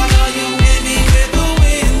you anywhere the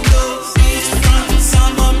wind goes. Beachfront,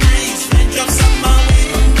 summer breeze, raindrops on my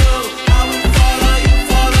window. I would follow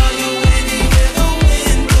you anywhere the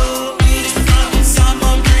wind goes. Beachfront,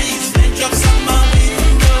 summer breeze, raindrops on my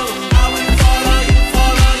window. I would follow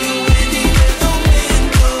you anywhere the wind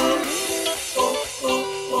goes.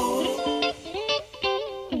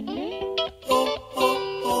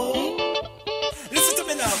 Listen to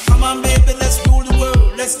me now, come on baby, let's rule the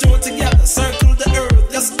world. Let's do it together, circle the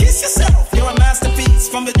earth. Just kiss yourself, you're a masterpiece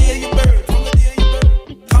from the day you birth.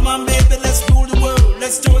 Come on baby, let's rule the world.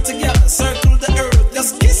 Let's do it together, circle the earth.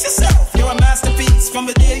 Just kiss yourself, you're a masterpiece from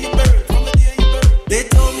the day you birth. They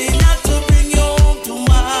told me not to bring you home to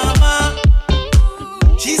mama.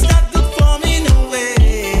 She's not good for me no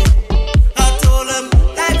way. I told them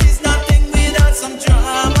life is nothing without some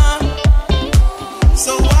drama.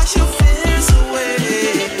 So wash your fears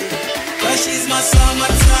away. Cause she's my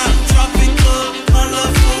summertime, tropical,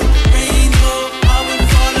 colorful, rainbow. I would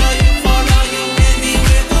follow you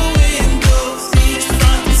anywhere the wind goes.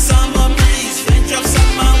 Beachfront, summer breeze, raindrops on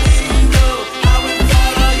my window. I would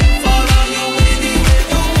follow you anywhere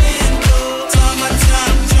the wind goes.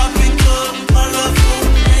 Summertime, tropical, colorful,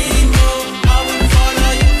 rainbow. I would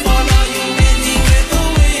follow you anywhere the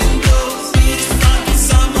wind goes. Beachfront,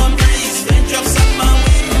 summer breeze, raindrops on my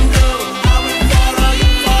window. I would follow you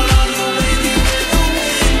anywhere the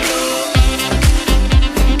wind goes.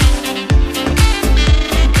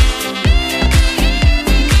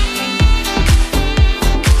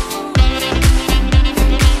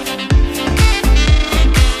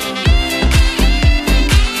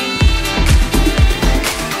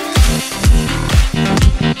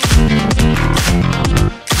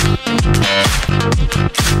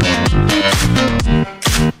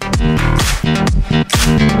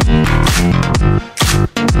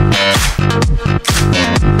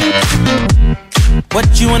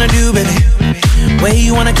 What you wanna do, baby? Where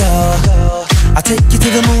you wanna go? I'll take you to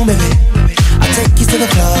the moon, baby. I'll take you to the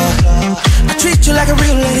floor. I treat you like a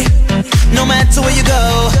real lady, no matter where you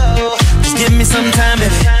go. Just give me some time,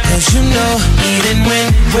 baby. Cause you know, even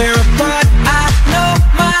when we're apart, I know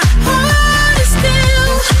my heart is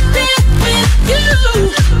still there with you.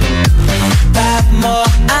 5 more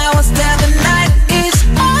hours till the night is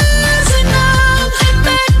ours, and I'm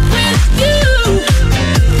back with you.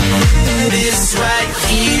 This right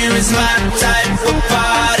here is my type of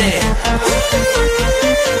party.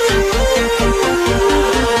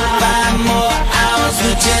 5 more hours,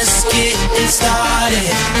 we're just getting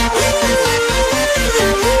started.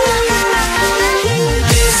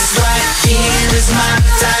 This right here is my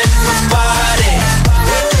type of party.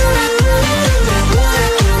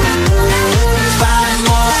 5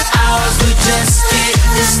 more hours, we're just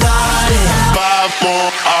getting started. 5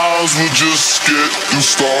 more hours, we're just getting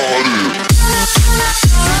started.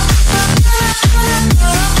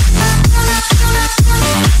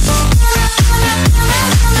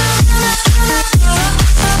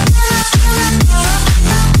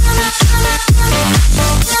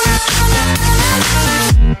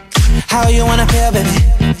 How you wanna feel, baby?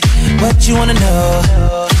 What you wanna know?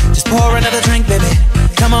 Just pour another drink, baby.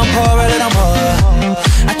 Come on, pour a little more.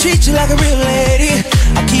 I treat you like a real lady.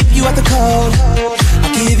 I'll keep you out the cold.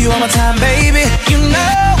 I'll give you all my time, baby. You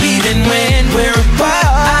know, even when we're apart,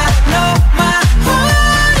 I know my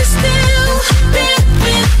heart is still there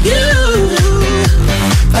with you.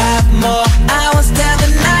 5 more hours till the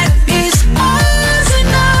night is ours,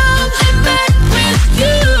 and I'm back with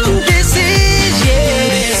you. This is, yeah,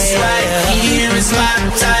 this right here is my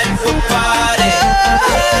type of party.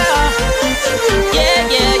 Yeah,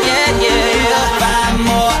 yeah, yeah, yeah. 5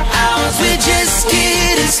 more hours, we're just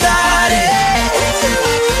getting started.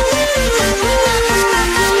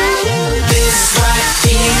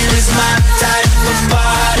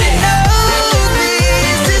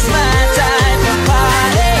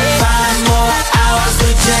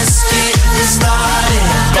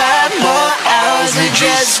 we're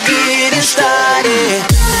just getting started.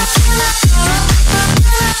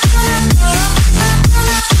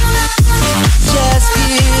 Just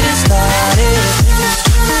getting started.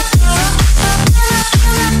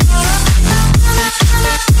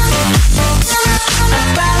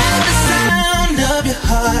 About the sound of your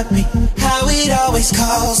heartbeat, how it always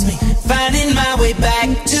calls me, finding my way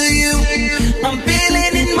back to you. I'm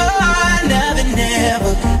feeling it more now than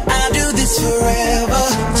ever. I'll do this forever,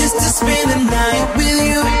 just to spend the night with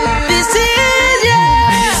you. This is,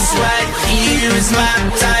 yeah, this right here is my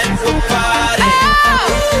type of party.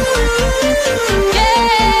 Yeah,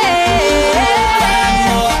 5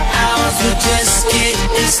 more hours, we're just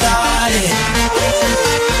getting started.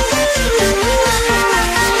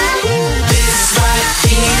 This right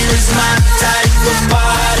here is my type of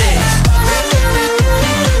party.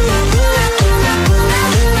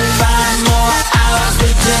 5 more hours,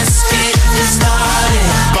 we're just getting started.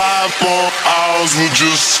 5 more hours, we're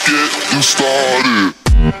just getting started.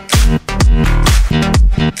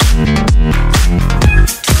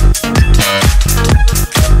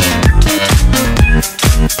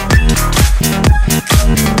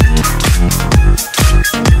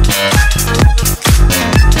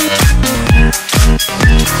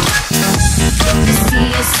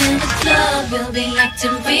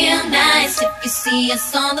 See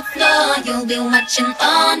us on the floor, you'll be watching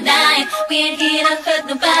all night. We ain't here to hurt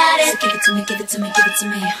nobody. So give it to me, give it to me, give it to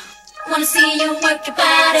me. Wanna see you work your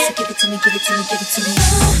body. So give it to me, give it to me, give it to me.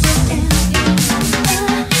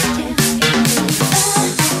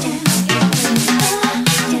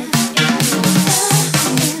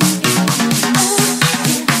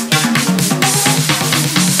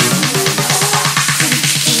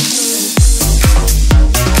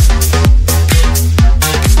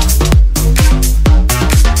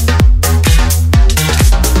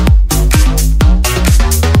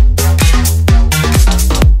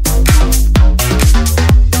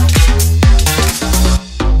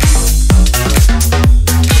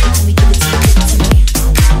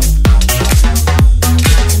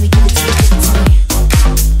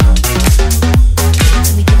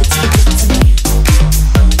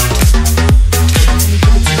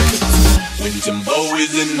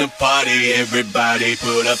 Everybody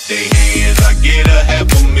put up their hands. I get a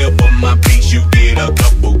 $500,000 for my piece. You get a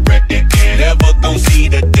couple grand. Never gon' see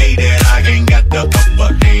the day that I ain't got the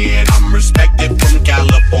upper hand. I'm respected from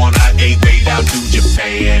California, way down to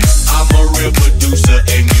Japan. I'm a real producer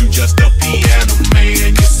and you just a piano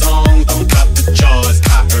man. Your song don't top the charts,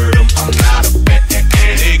 I heard them, I'm not a fan.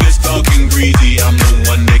 Niggas talking greasy, I'm the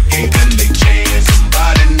one that gave them their chance.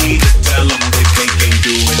 Somebody need to tell them that they can't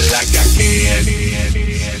do it like I can.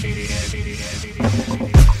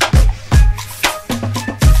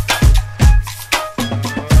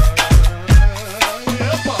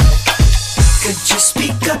 Could you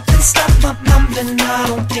speak up and stop my mumbling? I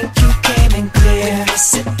don't think you came in clear. When you're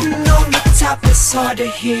sitting on the top, it's hard to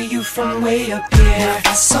hear you from way up here.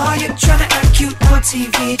 I saw you trying to act cute on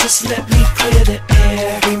TV, just let me clear the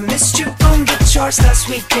air. We missed you on the charts last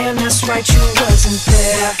weekend, that's right, you wasn't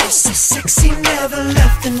there. If so sexy never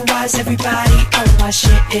left, then why's everybody on my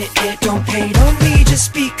shit? Don't hate on me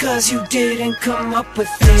just because you didn't come up with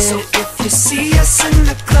it. So if you see us in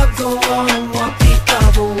the club, go on and walk the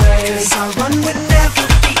other way. Cause our run would never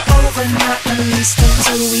be over, not at least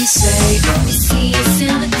until we say, If you see us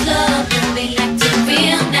in the club, then we acting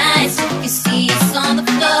real nice. If you see us on the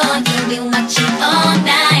floor, you'll be watching all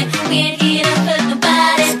night. We ain't here to hurt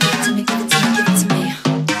nobody. So give it to me, give it to me, give it to me.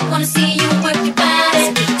 Wanna see you work your body.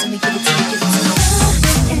 So give it to me, give it to me, give it to me.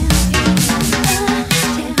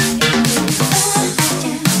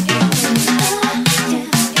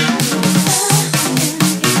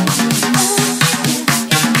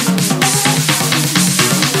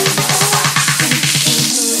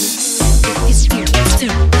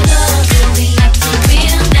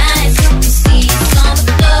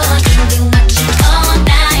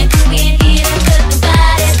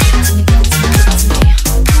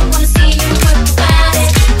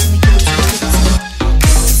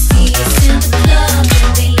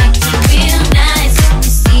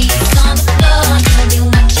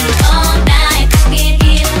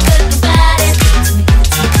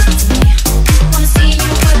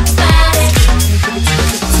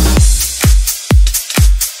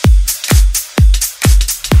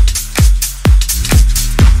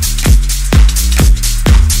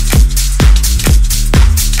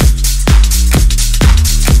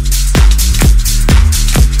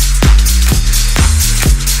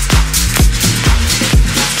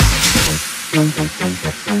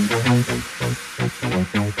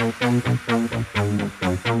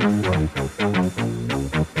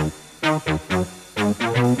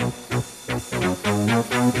 Can't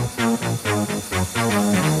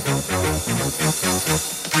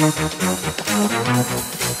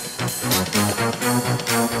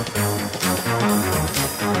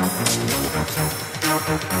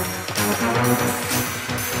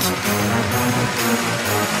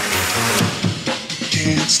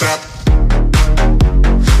stop.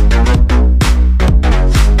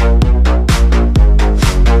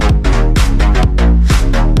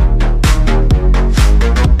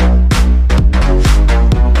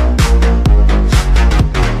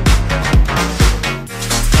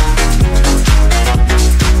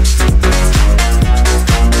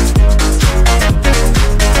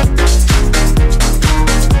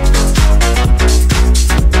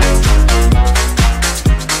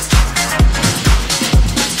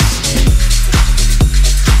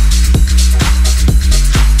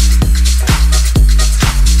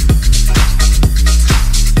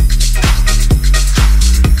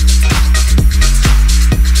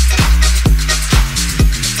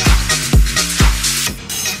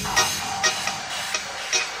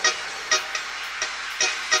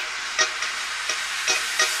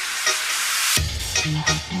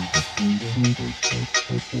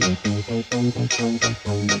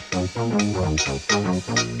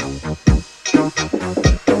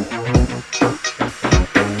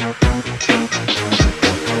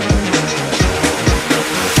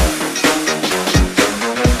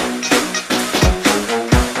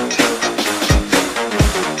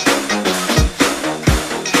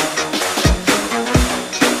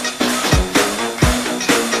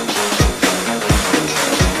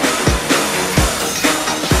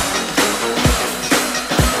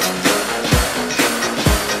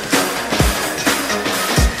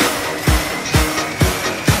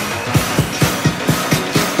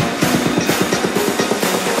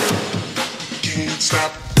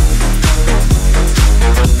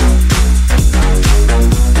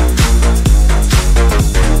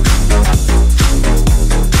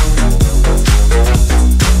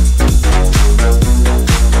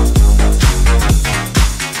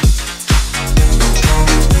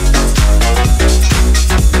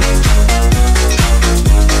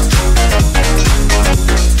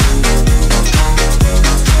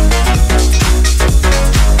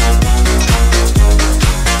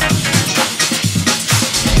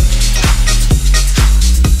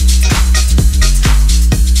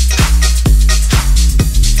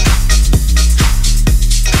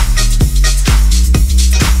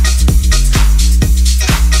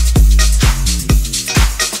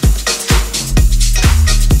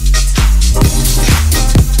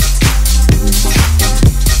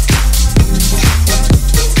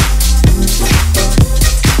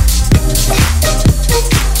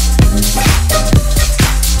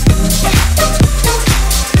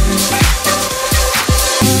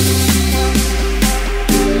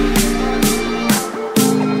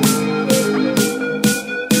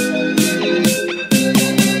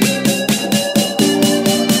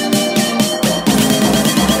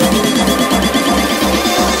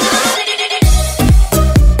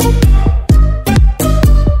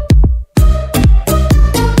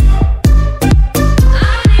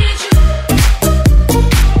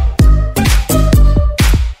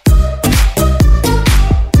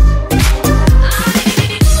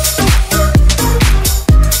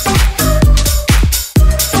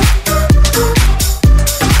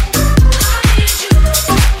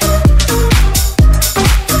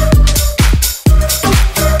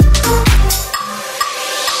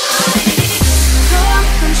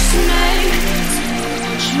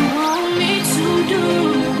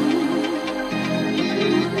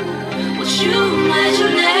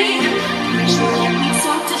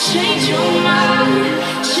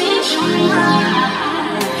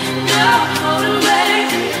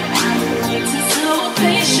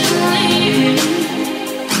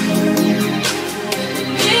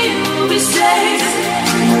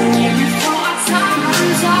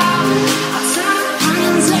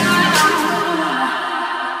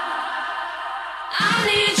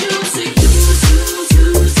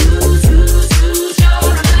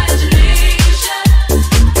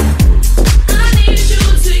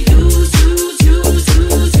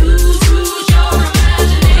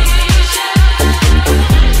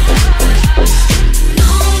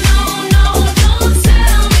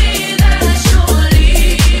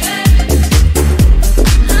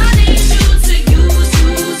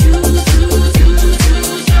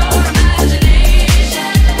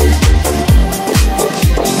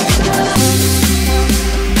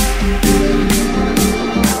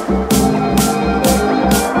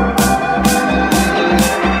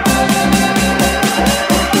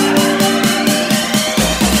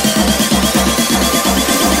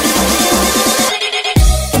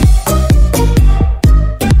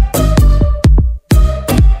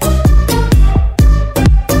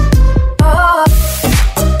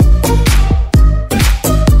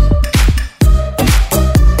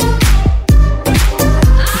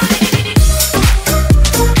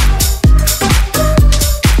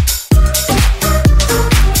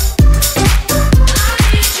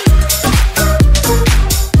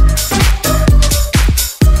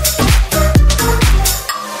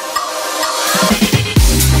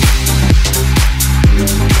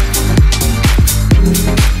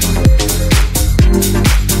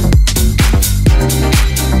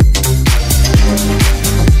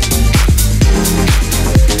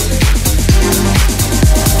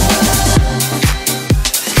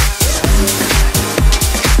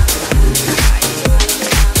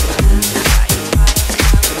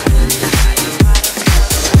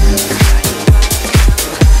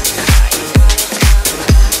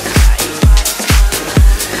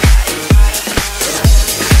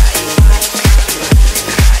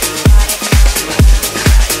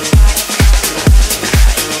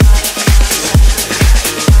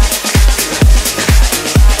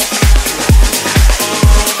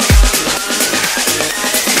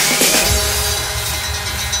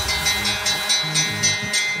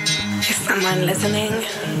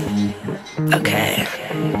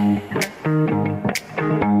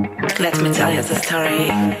 Let me tell you the story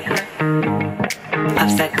of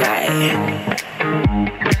that guy.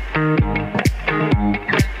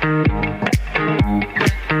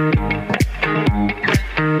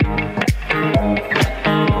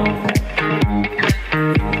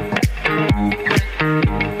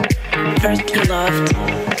 First you loved,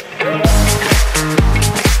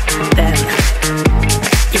 then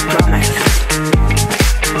you promised.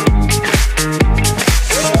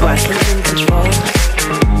 Was losing control,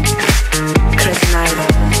 crazy night,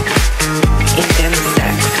 intense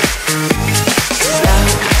sex. Now,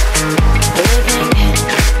 living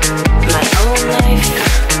my own life,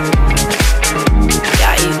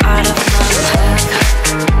 got you out of my life.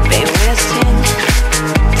 Been wasting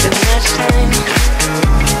too much time.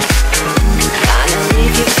 Gonna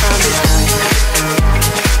leave you from behind.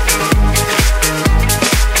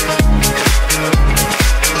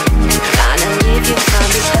 Gonna leave you from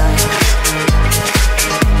behind.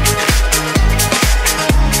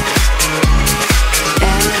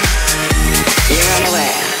 Then you run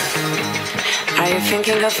away. Are you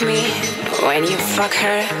thinking of me when you fuck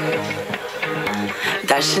her?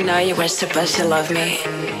 Does she know you were supposed to love me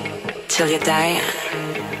till you die?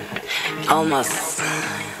 Almost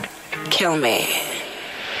kill me.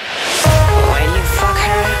 When you fuck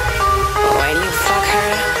her, when you fuck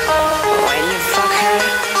her, when you fuck her,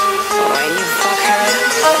 when you fuck her,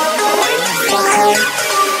 when you fuck her,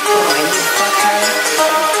 when you fuck her,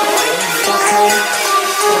 when you fuck her,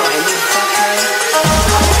 when you fuck her,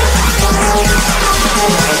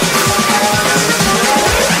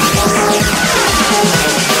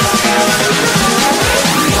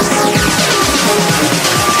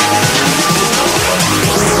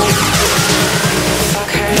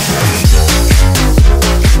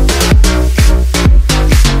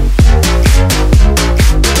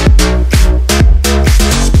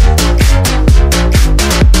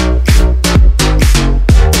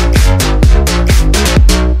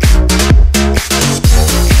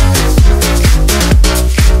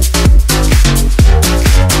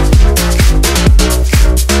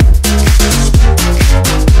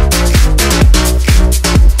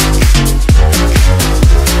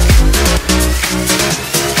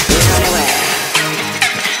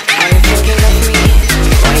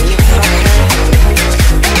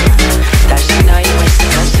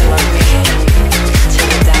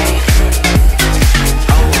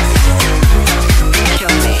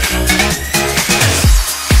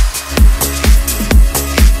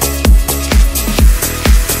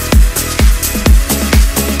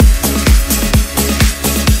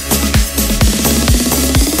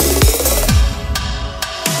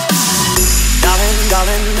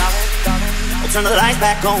 Turn the lights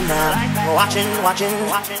back on now. We're watching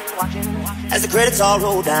as the credits all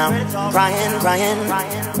roll down. Crying.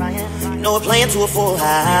 No, we're playing to a full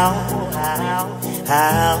house.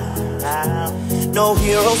 No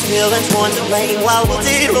heroes, villains, one to blame. While we'll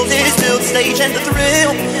build the stage and the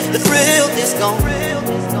thrill is gone.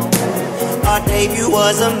 Our debut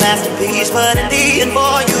was a masterpiece, but in the end,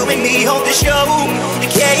 for you and me on the show, it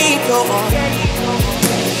can't go on.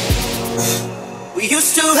 We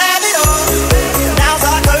used to have it all. Now's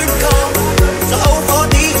our curtain call. So hold for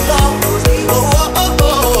these songs.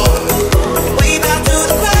 Wave out to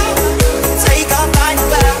the crowd. Take our time to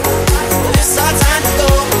bow. It's our time to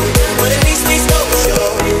go. But at least we stole the show.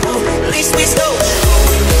 At least we stole the show.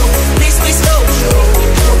 At least we stole the show.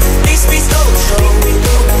 At least we stole the show.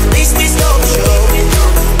 At least we stole the show.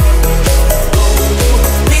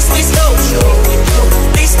 At least we stole the show.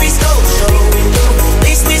 At least we stole the show. At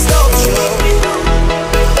least we stole the show.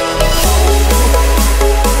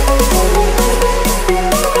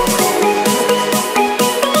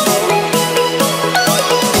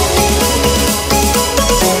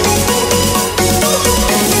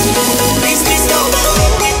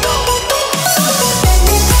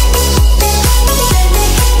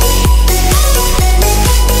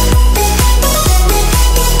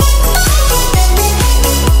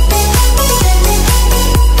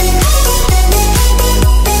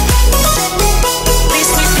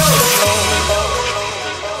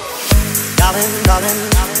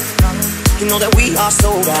 You know that we are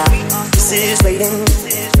sold out. This is waiting,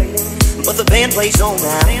 but the band plays on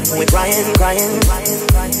now. We're crying.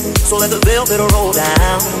 So let the velvet roll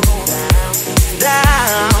down.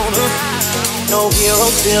 No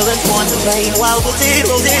heroes, villains, one to blame. While we'll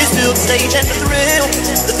build the stage and the thrill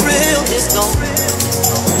is gone.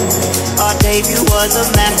 Our debut was a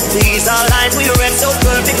masterpiece. Our lines we read so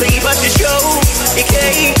perfectly, but the show, it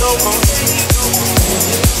can't go on.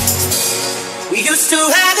 We used to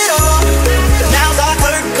have it all. Now's our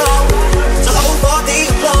curtain call. So hold for the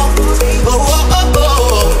applause.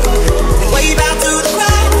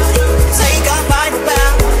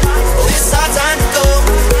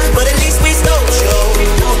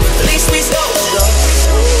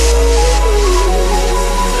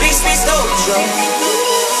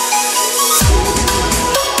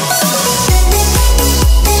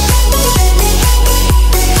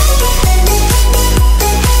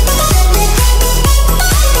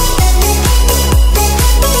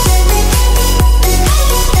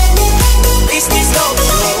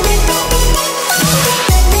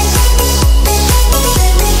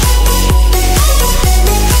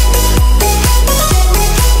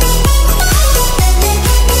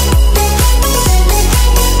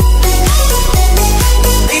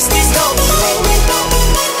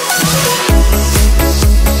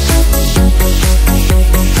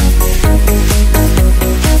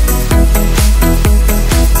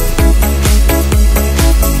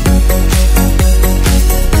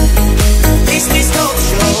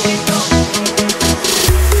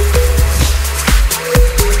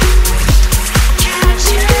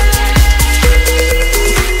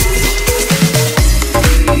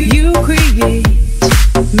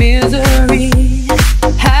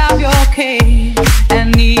 okay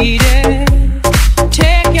and needed.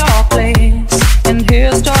 Take your place in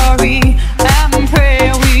history and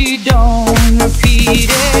pray we don't repeat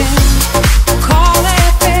it. Call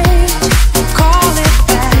it fate, call it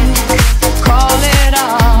back, call it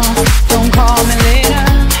off, don't call me later.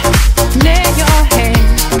 Lay your head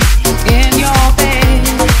in your bed,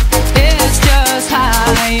 it's just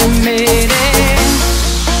how you made it.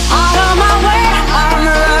 Out of my way, I'm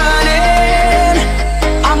running,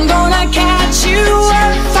 I'm gonna catch you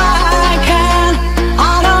if I can.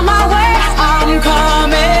 Out of my way, I'm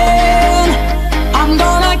coming, I'm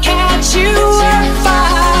gonna catch you if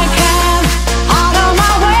I can. Out of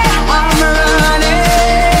my way, I'm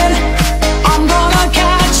running, I'm gonna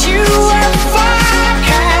catch you if I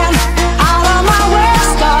can. Out of my way,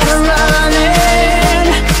 start running,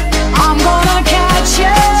 I'm gonna catch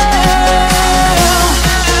you.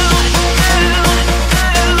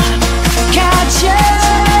 Catch you.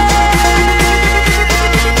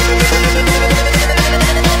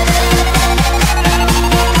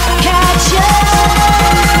 Catch you.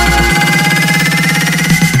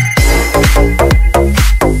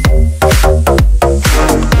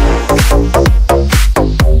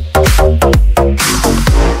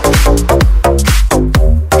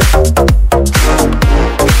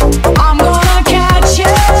 I'm gonna catch you.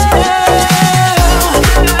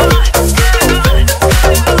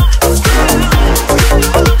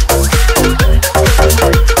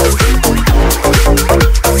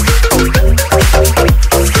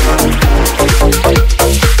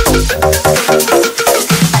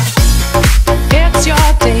 It's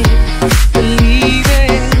your day, believe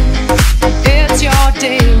it. It's your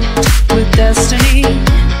day with destiny.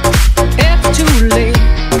 It's too late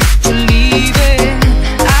to leave it.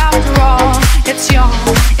 After all, it's your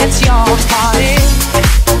party.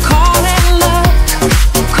 Call it love,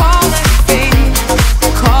 call it fate,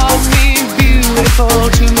 call me beautiful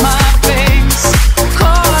to my face.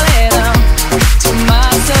 Call it up to my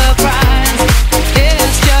surprise.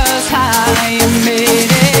 It's just how you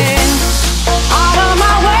made it. Out of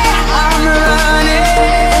my way, I'm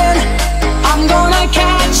running, I'm gonna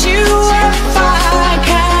catch you if I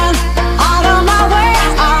can. Out of my way,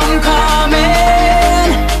 I'm coming,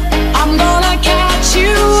 I'm gonna catch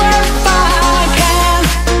you if I can.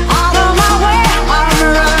 Out of my way, I'm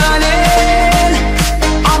running,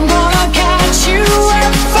 I'm gonna catch you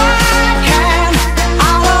if I can.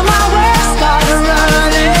 Out of my way, start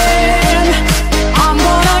running, I'm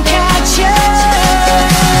gonna catch you.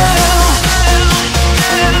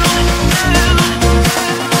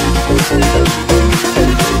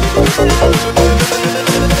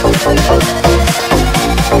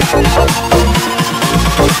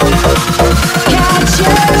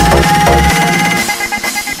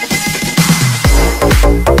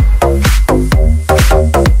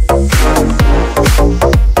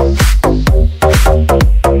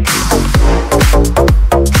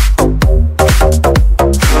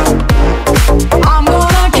 I'm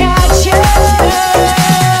gonna catch you.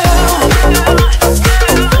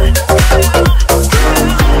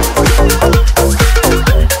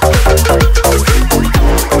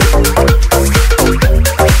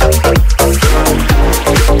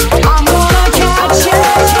 I'm gonna catch you.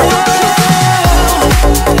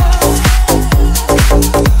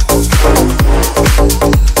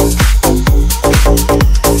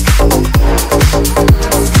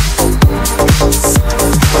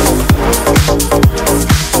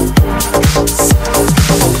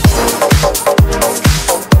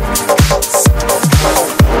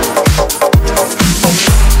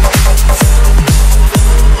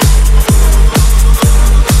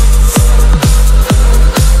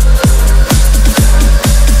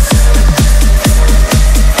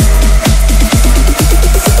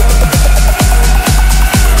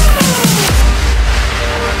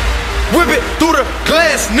 Whip it through the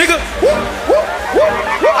glass, nigga.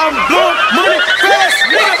 I'm blowing money fast,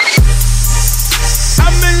 nigga.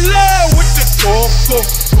 I'm in love with the coco.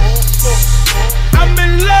 I'm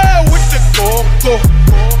in love with the coco.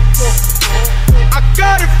 I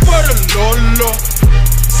got it for the Lolo.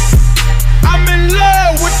 I'm in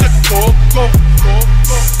love with the coco.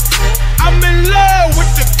 I'm in love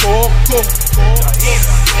with the coco.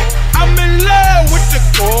 I'm in love with the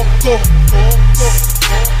coco.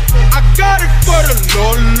 I got it for the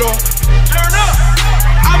Lolo. Turn up.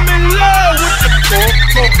 I'm in love with the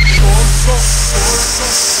coco.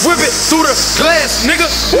 Whip it through the glass, nigga.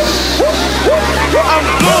 I'm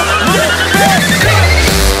blowing money fast, nigga.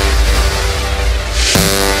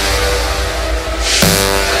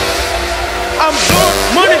 I'm blowing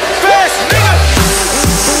money fast, nigga.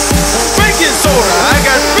 Baking soda, I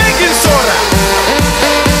got baking soda.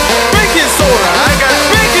 Baking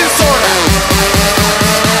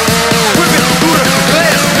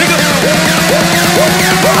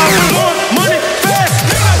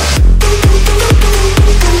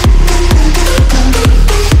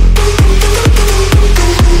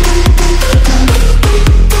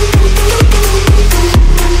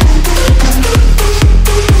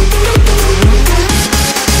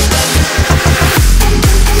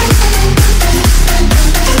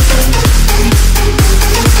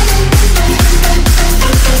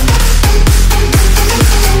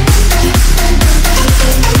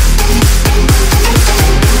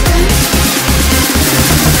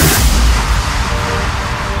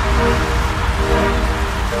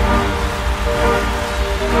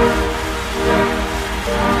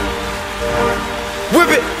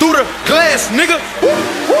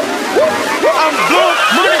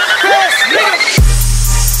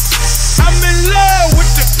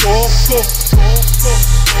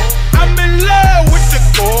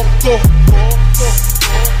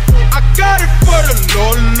got it for the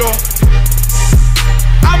Lolo.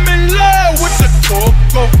 I'm in love with the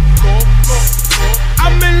coco.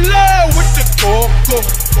 I'm in love with the coco.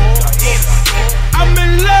 I'm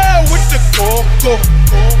in love with the coco.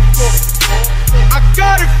 I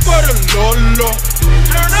got it for the Lolo.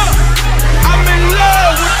 Turn up. I'm in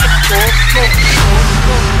love with the coco.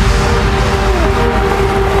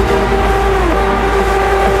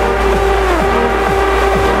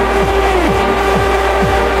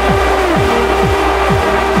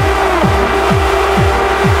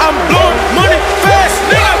 I'm blowing money fast,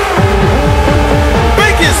 nigga.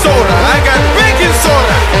 Baking soda, I got baking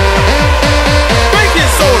soda.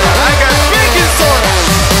 Baking soda, I got baking soda.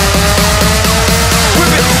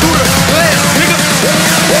 Whip it through the glass, nigga.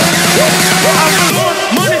 I'm blowing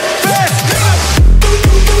money fast, nigga.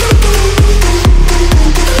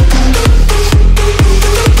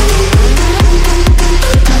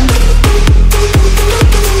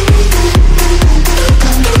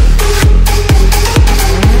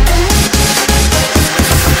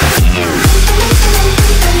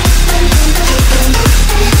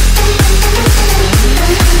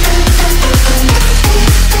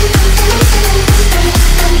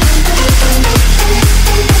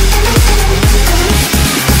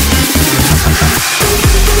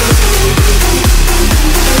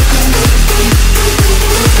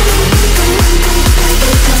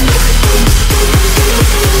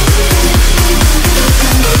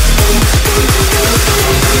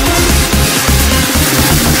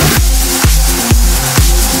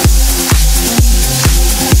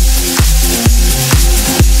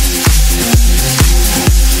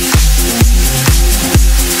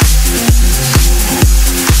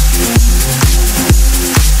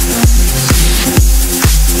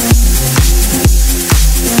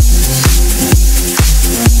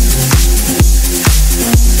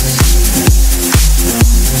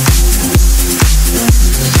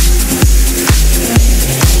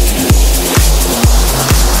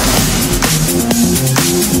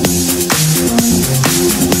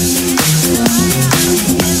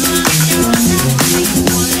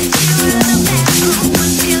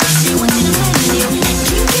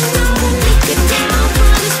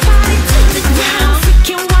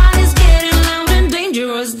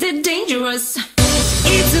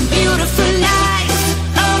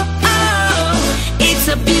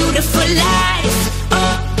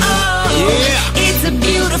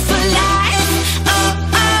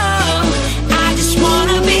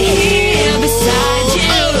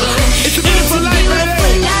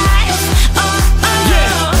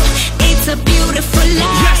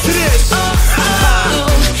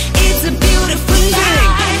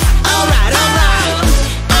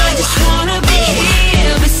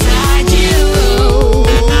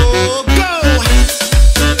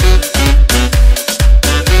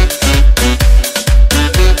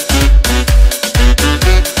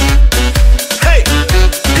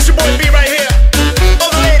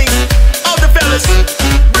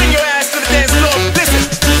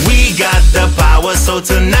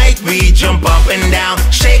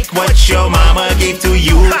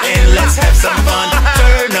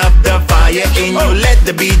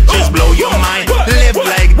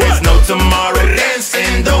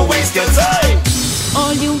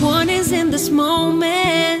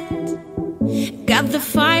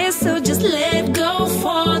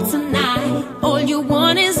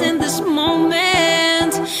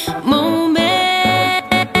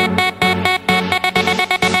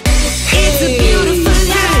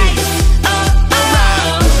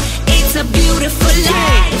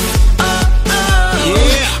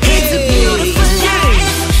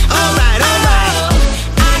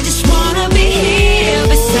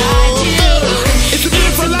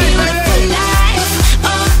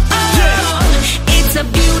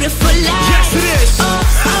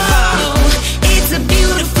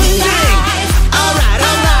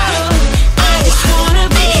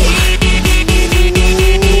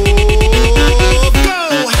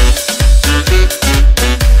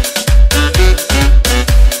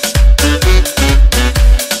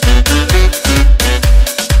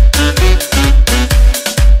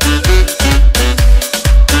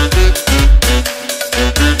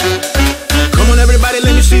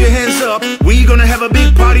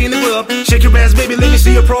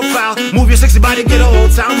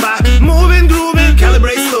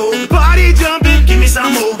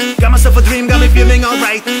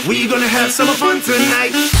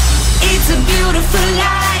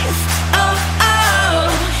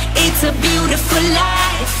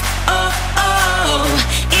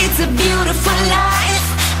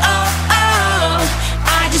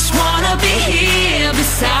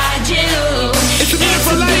 It's a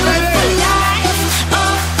beautiful life, baby.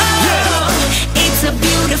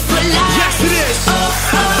 life. Yes, it is. Oh,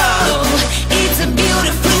 oh, it's a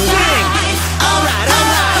beautiful life. Alright,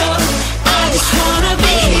 alright. I just wanna be.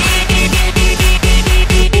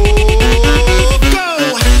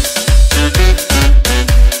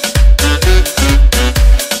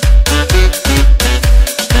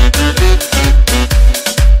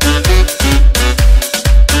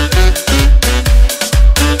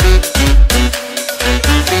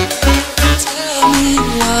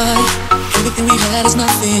 Is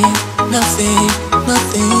nothing, nothing,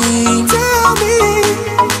 nothing. Tell me.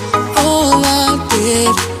 All I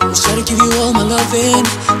did was try to give you all my loving,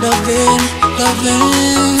 loving,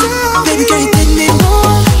 loving. Baby, can you take me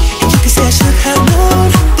more? And you can say I should have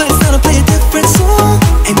known, but it's time to play a different song.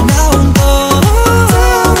 And now I'm gone.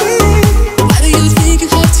 Tell me. Why do you think you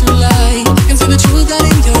have to lie? I can see the truth out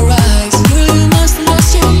in your eyes. Girl, you must have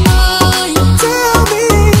lost your mind. Tell me.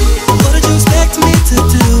 What did you expect me to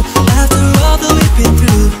do after all that we've been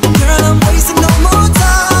through? Girl, I'm wasting no more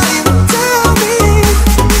time. Tell me.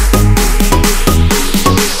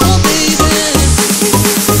 Oh, baby.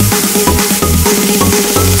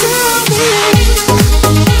 Tell me.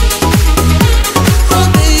 Oh,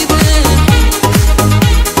 baby.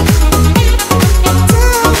 Tell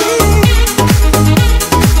me.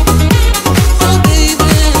 Oh,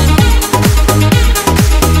 baby.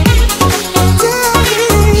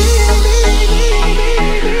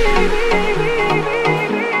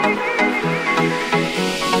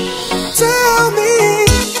 Tell me.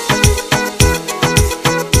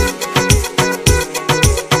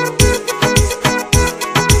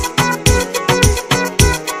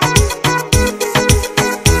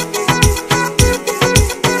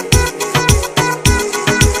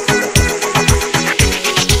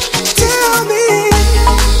 Tell me.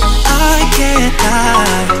 I can't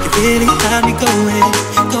lie. You really had me going,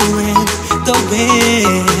 going,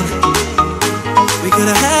 going. We could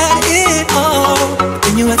have had it all, but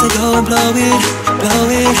then you had to go and blow it, blow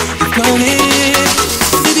it, you've blown it.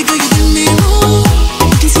 Baby girl, you did me wrong.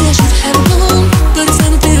 You can see I should have known, but it's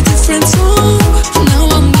time to play a different song. Now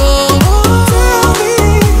I'm gone. Tell me,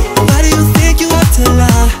 why do you think you have to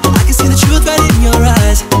lie? I can see the truth right in your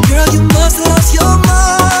eyes. Girl, you must have lost your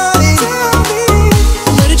mind. Tell me,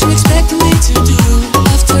 what did you expect me to do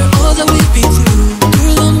after all that we've been through?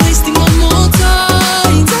 Girl, I'm wasting no more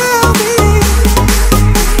time. Tell me.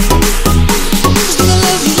 Who's gonna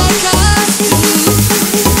love you like I do?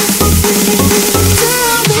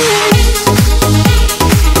 Tell me.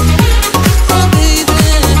 Oh, baby.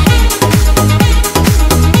 Tell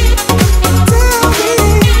me.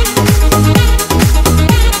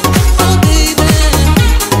 Oh, baby.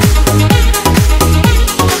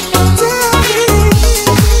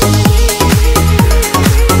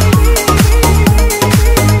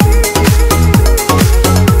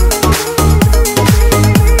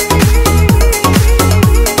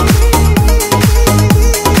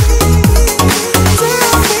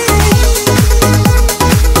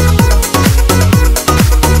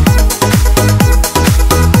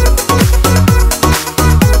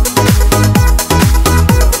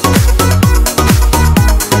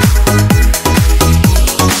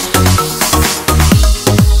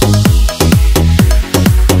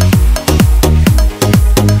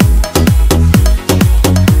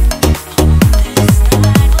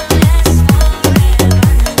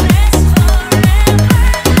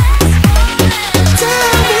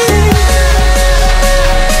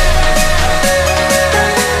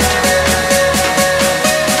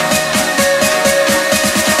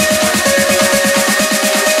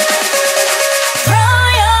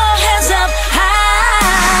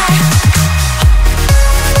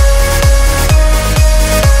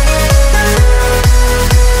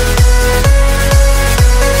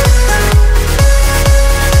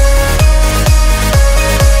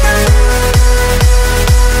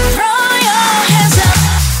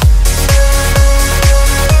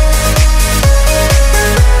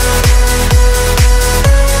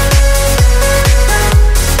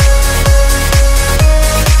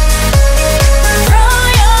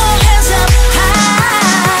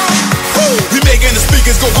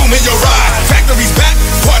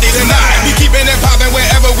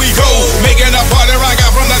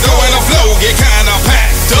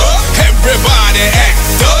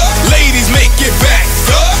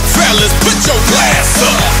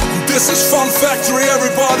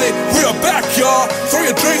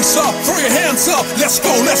 drinks up, throw your hands up. Let's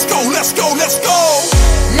go, let's go, let's go, let's go.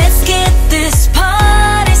 Let's get